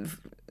was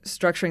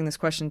structuring this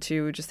question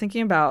too, just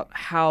thinking about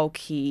how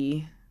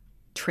key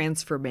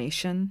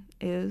transformation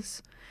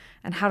is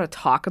and how to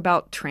talk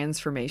about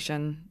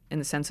transformation in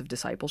the sense of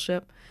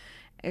discipleship.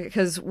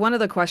 Because one of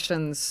the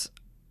questions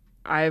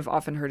I've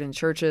often heard in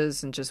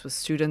churches and just with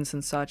students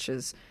and such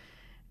is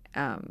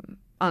on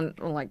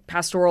like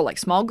pastoral, like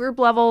small group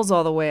levels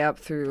all the way up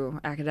through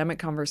academic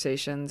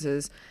conversations,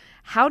 is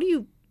how do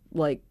you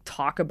like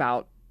talk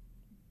about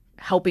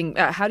helping,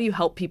 how do you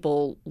help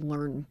people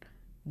learn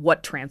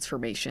what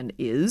transformation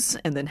is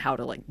and then how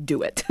to like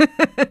do it?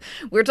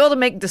 We're told to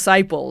make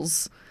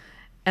disciples,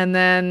 and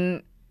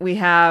then we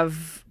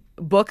have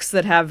books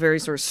that have very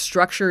sort of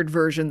structured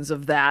versions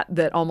of that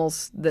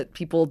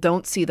people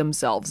don't see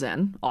themselves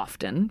in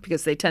often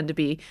because they tend to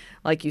be,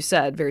 like you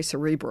said, very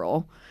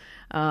cerebral.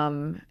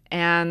 And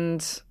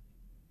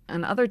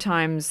other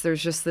times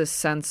there's just this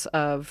sense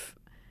of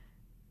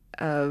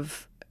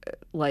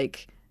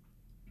like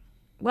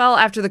well,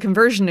 after the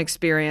conversion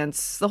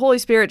experience, the Holy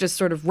Spirit just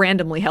sort of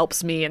randomly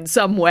helps me in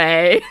some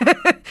way.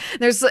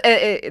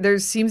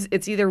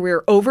 It's either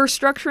we're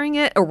over-structuring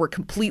it or we're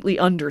completely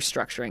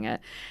under-structuring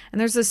it. And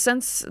there's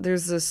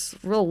this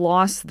real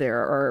loss there,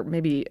 or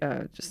maybe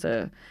just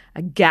a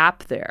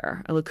gap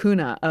there, a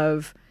lacuna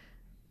of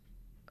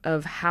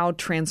how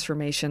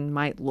transformation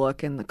might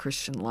look in the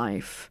Christian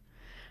life.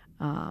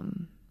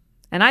 And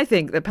I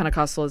think that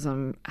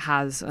Pentecostalism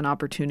has an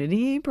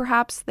opportunity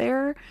perhaps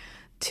there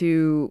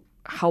to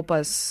help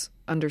us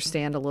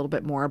understand a little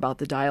bit more about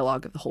the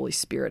dialogue of the Holy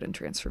Spirit and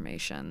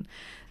transformation.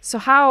 So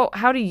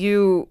how do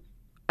you,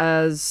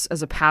 as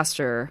a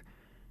pastor,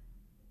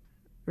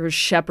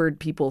 shepherd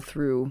people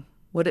through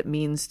what it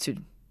means to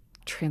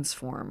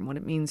transform, what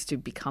it means to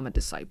become a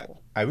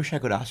disciple? I wish I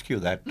could ask you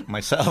that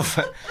myself,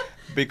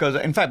 because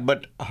in fact,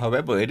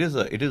 however, it is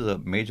a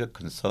major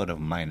concern of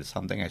mine. It's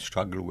something I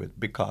struggle with,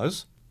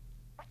 because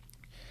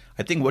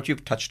I think what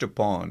you've touched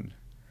upon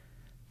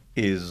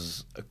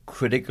is a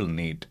critical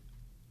need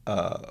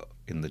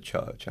in the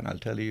church, and I'll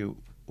tell you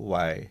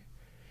why.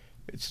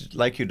 It's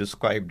like you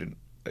described.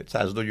 It's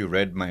as though you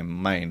read my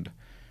mind.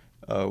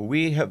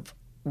 We have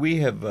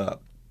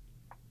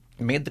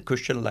made the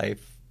Christian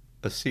life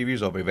a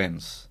series of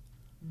events.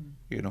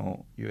 You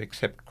know, you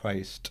accept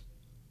Christ,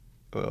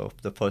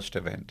 the first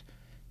event.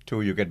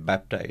 2, you get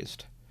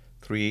baptized.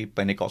 3,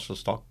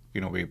 Pentecostals talk.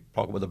 We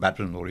talk about the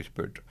baptism of the Holy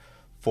Spirit.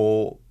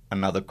 4,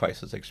 another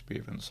crisis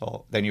experience.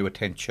 Or then you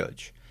attend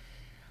church.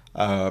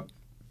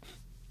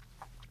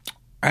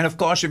 And of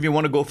course, if you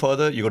want to go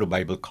further, you go to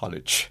Bible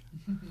college.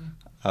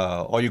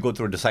 Or you go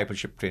through a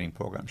discipleship training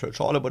program. So it's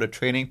all about a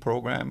training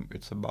program.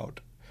 It's about,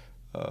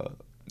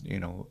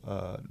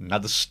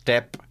 another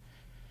step.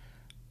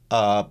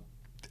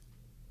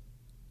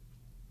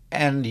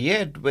 And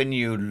yet, when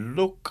you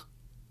look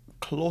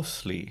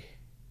closely,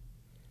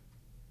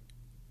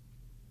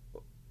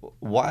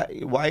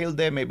 while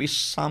there may be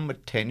some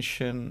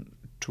attention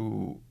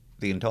to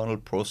the internal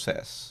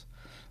process,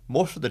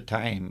 most of the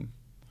time,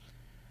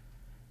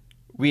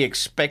 we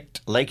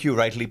expect, like you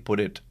rightly put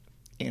it,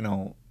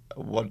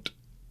 what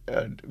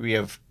we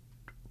have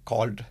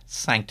called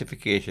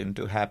sanctification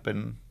to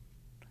happen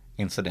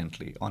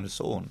incidentally on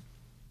its own.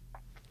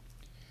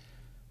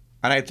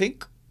 And I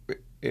think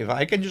if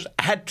I can just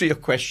add to your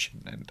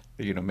question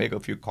and make a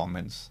few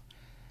comments,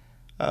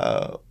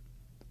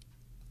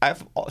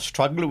 I've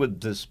struggled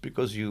with this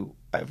because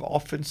I've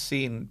often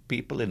seen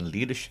people in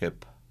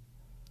leadership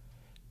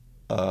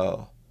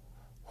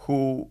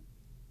who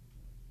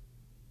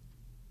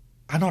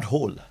are not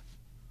whole.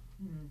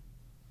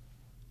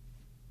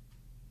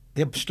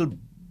 They're still,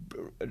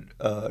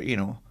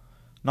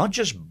 not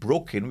just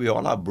broken. We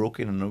all are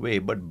broken in a way,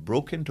 but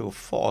broken to a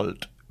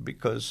fault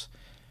because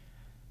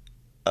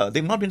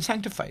they've not been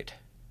sanctified.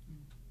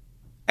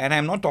 And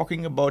I'm not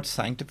talking about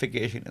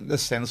sanctification in the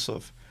sense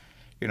of,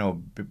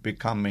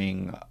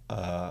 becoming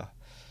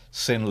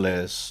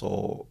sinless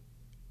or,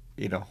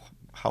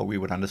 how we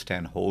would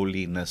understand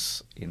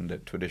holiness in the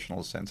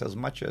traditional sense, as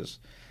much as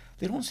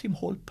they don't seem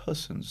whole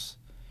persons,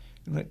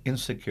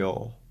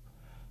 insecure.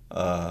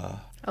 A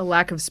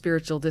lack of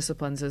spiritual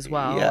disciplines as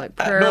well. Yeah. Like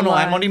prayer No,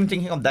 life. I'm not even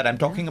thinking of that. I'm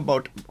talking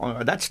about,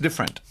 that's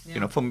different.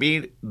 Yeah. For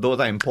me, those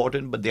are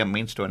important, but they are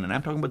mainstream. And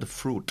I'm talking about the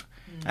fruit.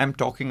 I'm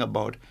talking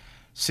about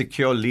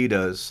secure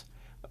leaders,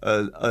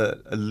 a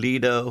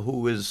leader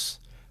who is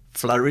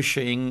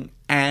flourishing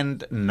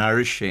and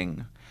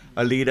nourishing,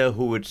 a leader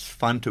who it's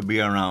fun to be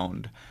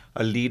around,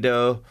 a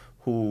leader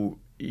who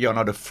you're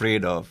not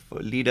afraid of,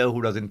 a leader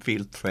who doesn't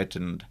feel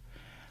threatened,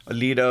 a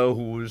leader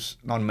who's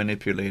not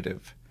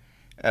manipulative.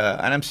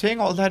 And I'm saying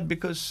all that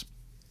because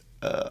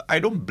I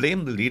don't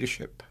blame the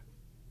leadership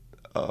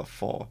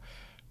for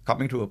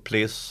coming to a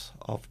place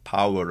of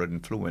power and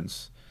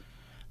influence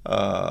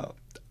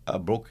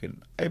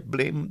broken. I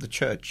blame the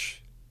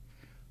church.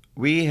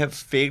 We have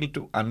failed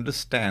to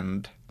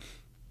understand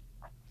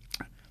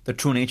the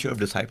true nature of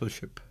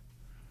discipleship.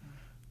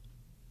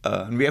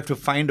 And we have to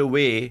find a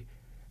way,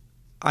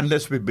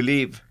 unless we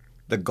believe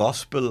the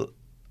gospel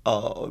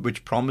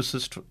which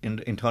promises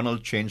internal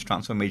change,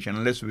 transformation,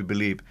 unless we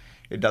believe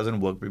it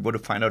doesn't work, we've got to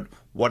find out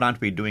what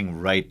aren't we doing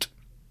right.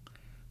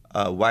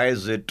 Why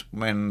is it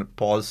when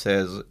Paul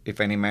says, if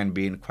any man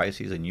be in Christ,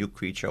 he's a new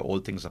creature, all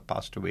things are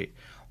passed away,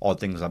 all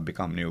things have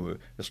become new.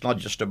 It's not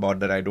just about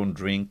that I don't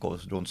drink or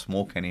don't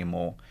smoke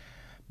anymore,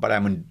 but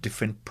I'm a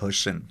different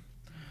person.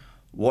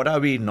 What are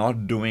we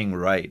not doing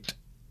right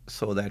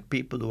so that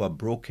people who are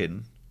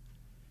broken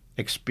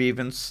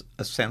experience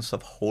a sense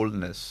of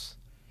wholeness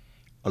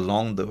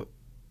along the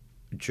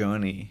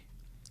journey?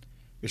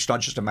 It's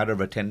not just a matter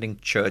of attending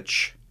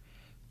church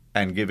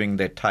and giving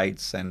their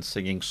tithes and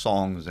singing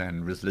songs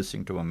and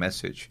listening to a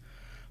message,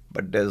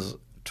 but there's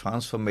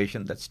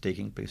transformation that's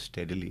taking place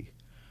steadily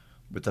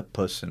with a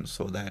person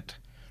so that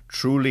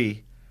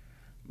truly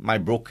my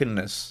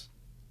brokenness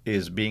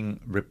is being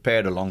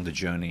repaired along the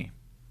journey.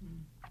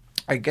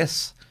 I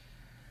guess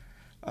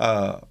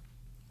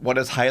what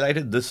has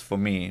highlighted this for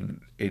me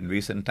in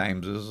recent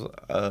times is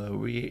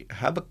we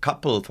have a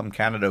couple from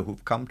Canada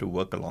who've come to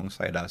work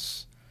alongside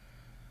us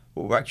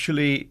who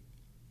actually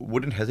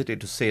wouldn't hesitate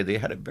to say they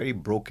had a very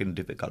broken,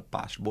 difficult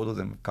past. Both of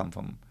them come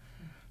from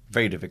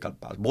very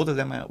difficult past. Both of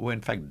them were,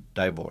 in fact,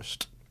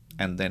 divorced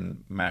and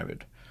then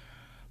married.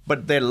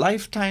 But their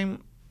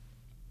lifetime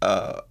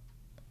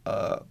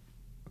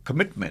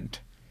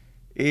commitment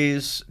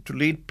is to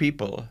lead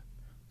people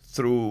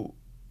through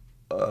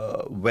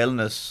a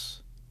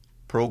wellness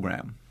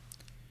program.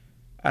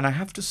 And I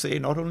have to say,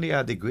 not only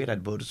are they great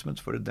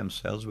advertisements for it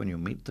themselves when you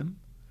meet them,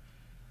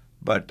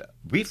 but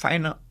we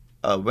find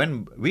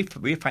when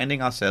we're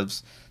finding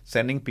ourselves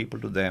sending people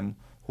to them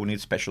who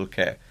need special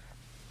care,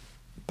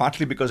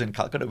 partly because in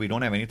Calcutta we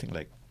don't have anything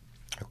like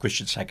a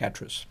Christian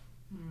psychiatrist.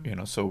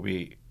 So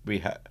they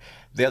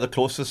are the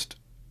closest.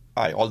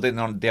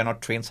 Although they are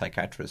not trained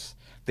psychiatrists,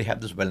 they have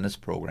this wellness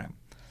program.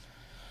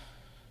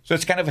 So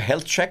it's kind of a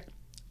health check,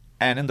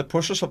 and in the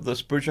process of the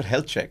spiritual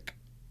health check,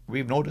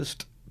 we've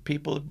noticed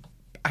people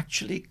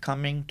actually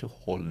coming to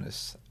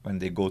wholeness when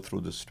they go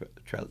through this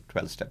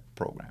 12-step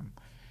program.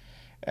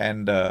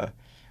 And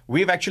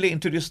we've actually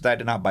introduced that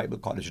in our Bible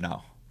college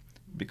now,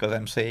 because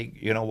I'm saying,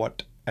 you know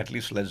what, at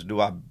least let's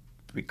do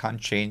we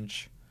can't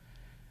change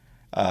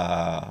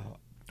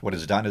what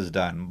is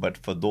done, but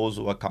for those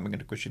who are coming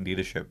into Christian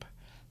leadership,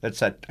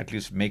 let's at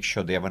least make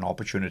sure they have an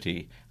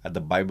opportunity at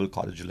the Bible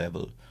college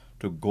level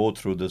to go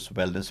through this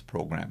wellness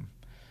program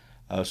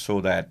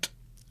so that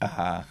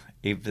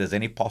if there's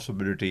any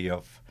possibility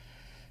of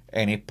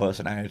any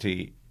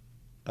personality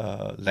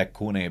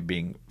lacuna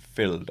being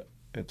filled,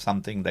 it's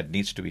something that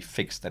needs to be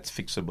fixed, that's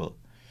fixable.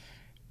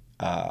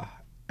 And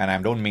I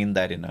don't mean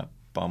that in a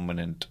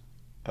permanent,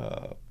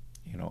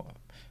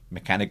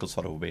 mechanical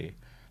sort of way,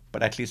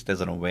 but at least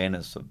there's an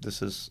awareness of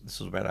this is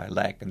where I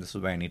lack and this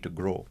is where I need to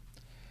grow.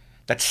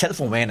 That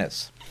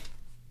self-awareness,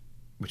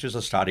 which is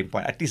a starting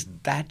point, at least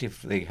that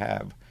if they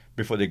have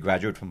before they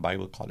graduate from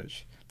Bible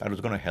college, that is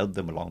going to help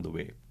them along the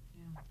way.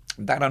 Yeah.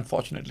 That,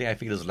 unfortunately, I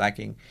feel is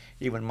lacking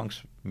even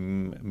amongst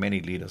many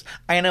leaders.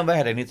 I never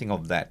had anything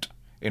of that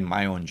in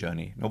my own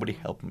journey. Nobody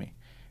helped me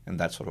in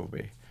that sort of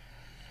way.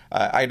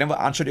 I never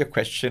answered your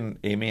question,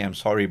 Amy, I'm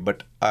sorry,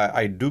 but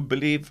I do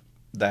believe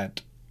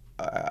that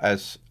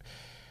as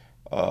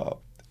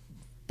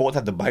both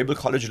at the Bible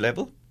college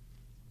level,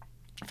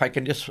 if I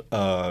can just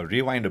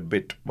rewind a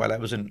bit, while I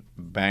was in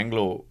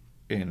Bangalore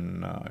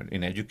in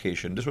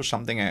education, this was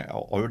something I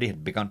already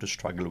had begun to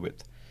struggle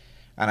with.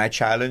 And I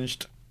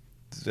challenged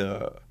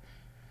the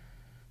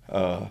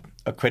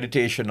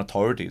accreditation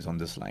authorities on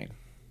this line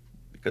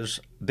because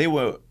they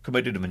were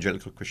committed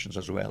evangelical Christians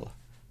as well.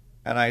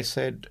 And I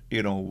said,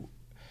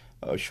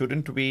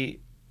 shouldn't we?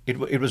 It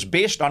was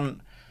based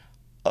on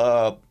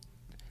a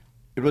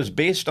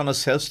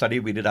self-study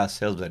we did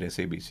ourselves at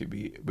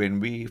SABCB when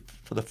we,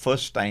 for the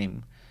first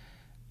time,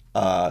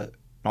 not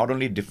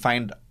only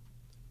defined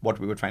what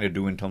we were trying to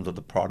do in terms of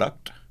the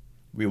product,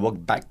 we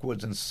worked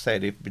backwards and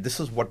said, if this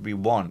is what we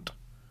want,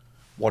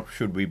 what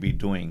should we be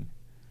doing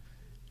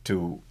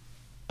to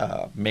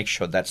make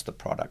sure that's the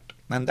product?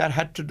 And that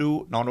had to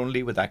do not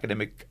only with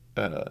academic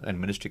and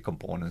ministry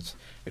components,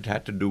 it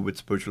had to do with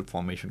spiritual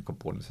formation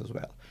components as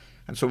well.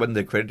 And so when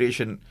the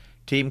accreditation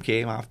team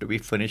came after we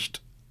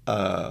finished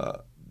the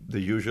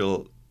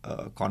usual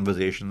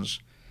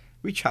conversations,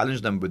 we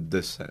challenged them with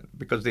this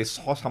because they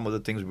saw some of the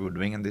things we were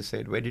doing and they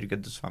said, where did you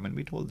get this from? And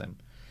we told them.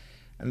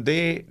 And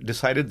they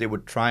decided they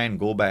would try and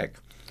go back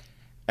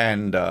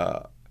and,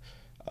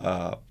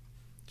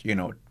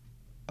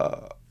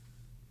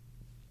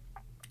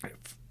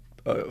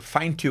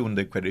 fine-tune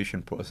the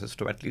accreditation process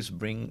to at least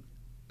bring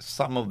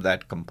some of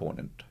that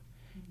component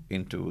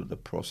into the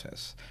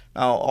process.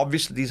 Now,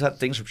 obviously, these are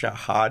things which are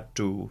hard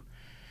to,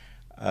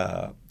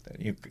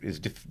 it's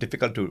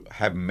difficult to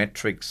have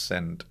metrics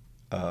and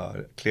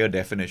clear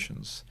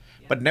definitions.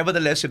 Yeah. But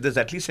nevertheless, if there's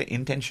at least an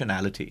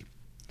intentionality,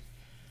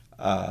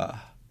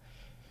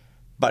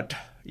 but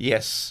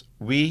yes,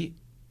 we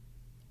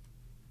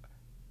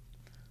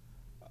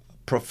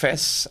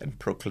profess and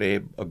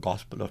proclaim a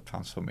gospel of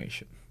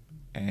transformation,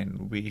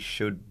 and we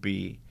should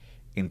be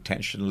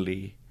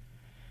intentionally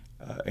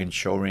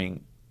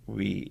ensuring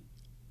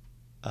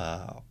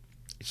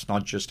it's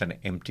not just an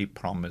empty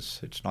promise,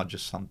 it's not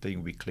just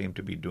something we claim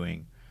to be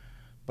doing,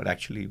 but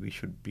actually we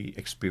should be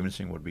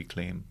experiencing what we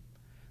claim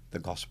the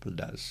gospel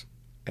does.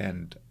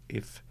 And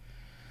if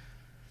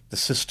the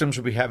systems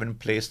we have in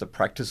place, the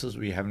practices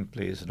we have in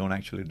place don't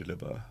actually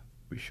deliver,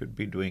 we should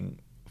be doing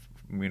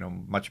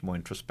much more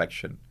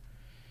introspection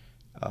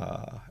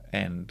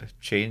and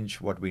change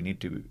what we need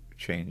to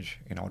change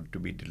in order to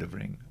be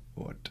delivering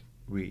what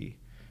we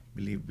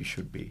believe we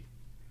should be.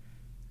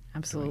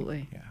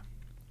 Absolutely. doing.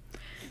 Yeah.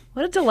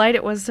 What a delight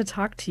it was to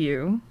talk to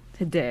you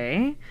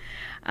today.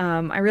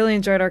 I really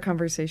enjoyed our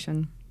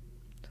conversation.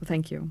 So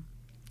thank you.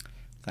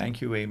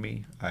 Thank you,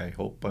 Amy. I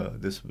hope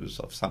this was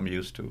of some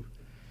use to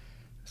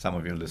some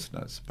of your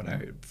listeners, but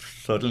I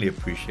certainly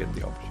appreciate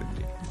the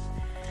opportunity.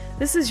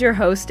 This is your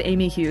host,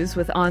 Amy Hughes,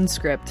 with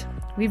OnScript.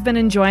 We've been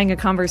enjoying a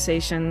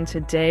conversation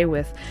today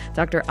with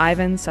Dr.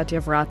 Ivan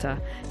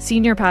Satyavrata,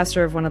 senior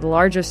pastor of one of the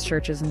largest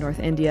churches in North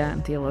India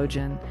and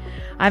theologian.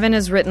 Ivan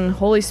has written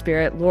Holy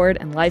Spirit, Lord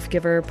and Life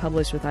Giver,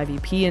 published with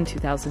IVP in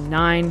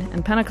 2009,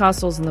 and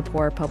Pentecostals and the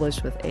Poor,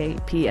 published with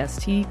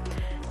APST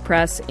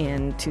Press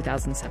in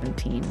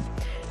 2017.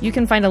 You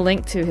can find a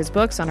link to his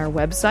books on our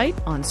website,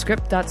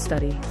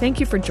 onscript.study. Thank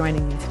you for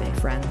joining me today,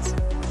 friends.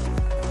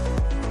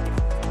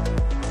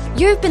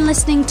 You've been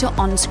listening to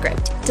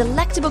OnScript,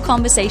 delectable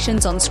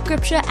conversations on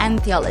scripture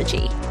and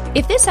theology.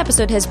 If this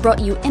episode has brought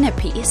you inner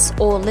peace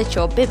or lit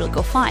your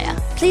biblical fire,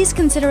 please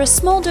consider a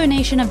small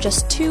donation of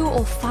just $2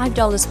 or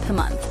 $5 per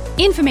month.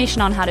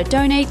 Information on how to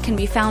donate can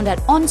be found at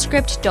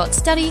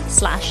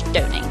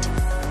onscript.study/donate.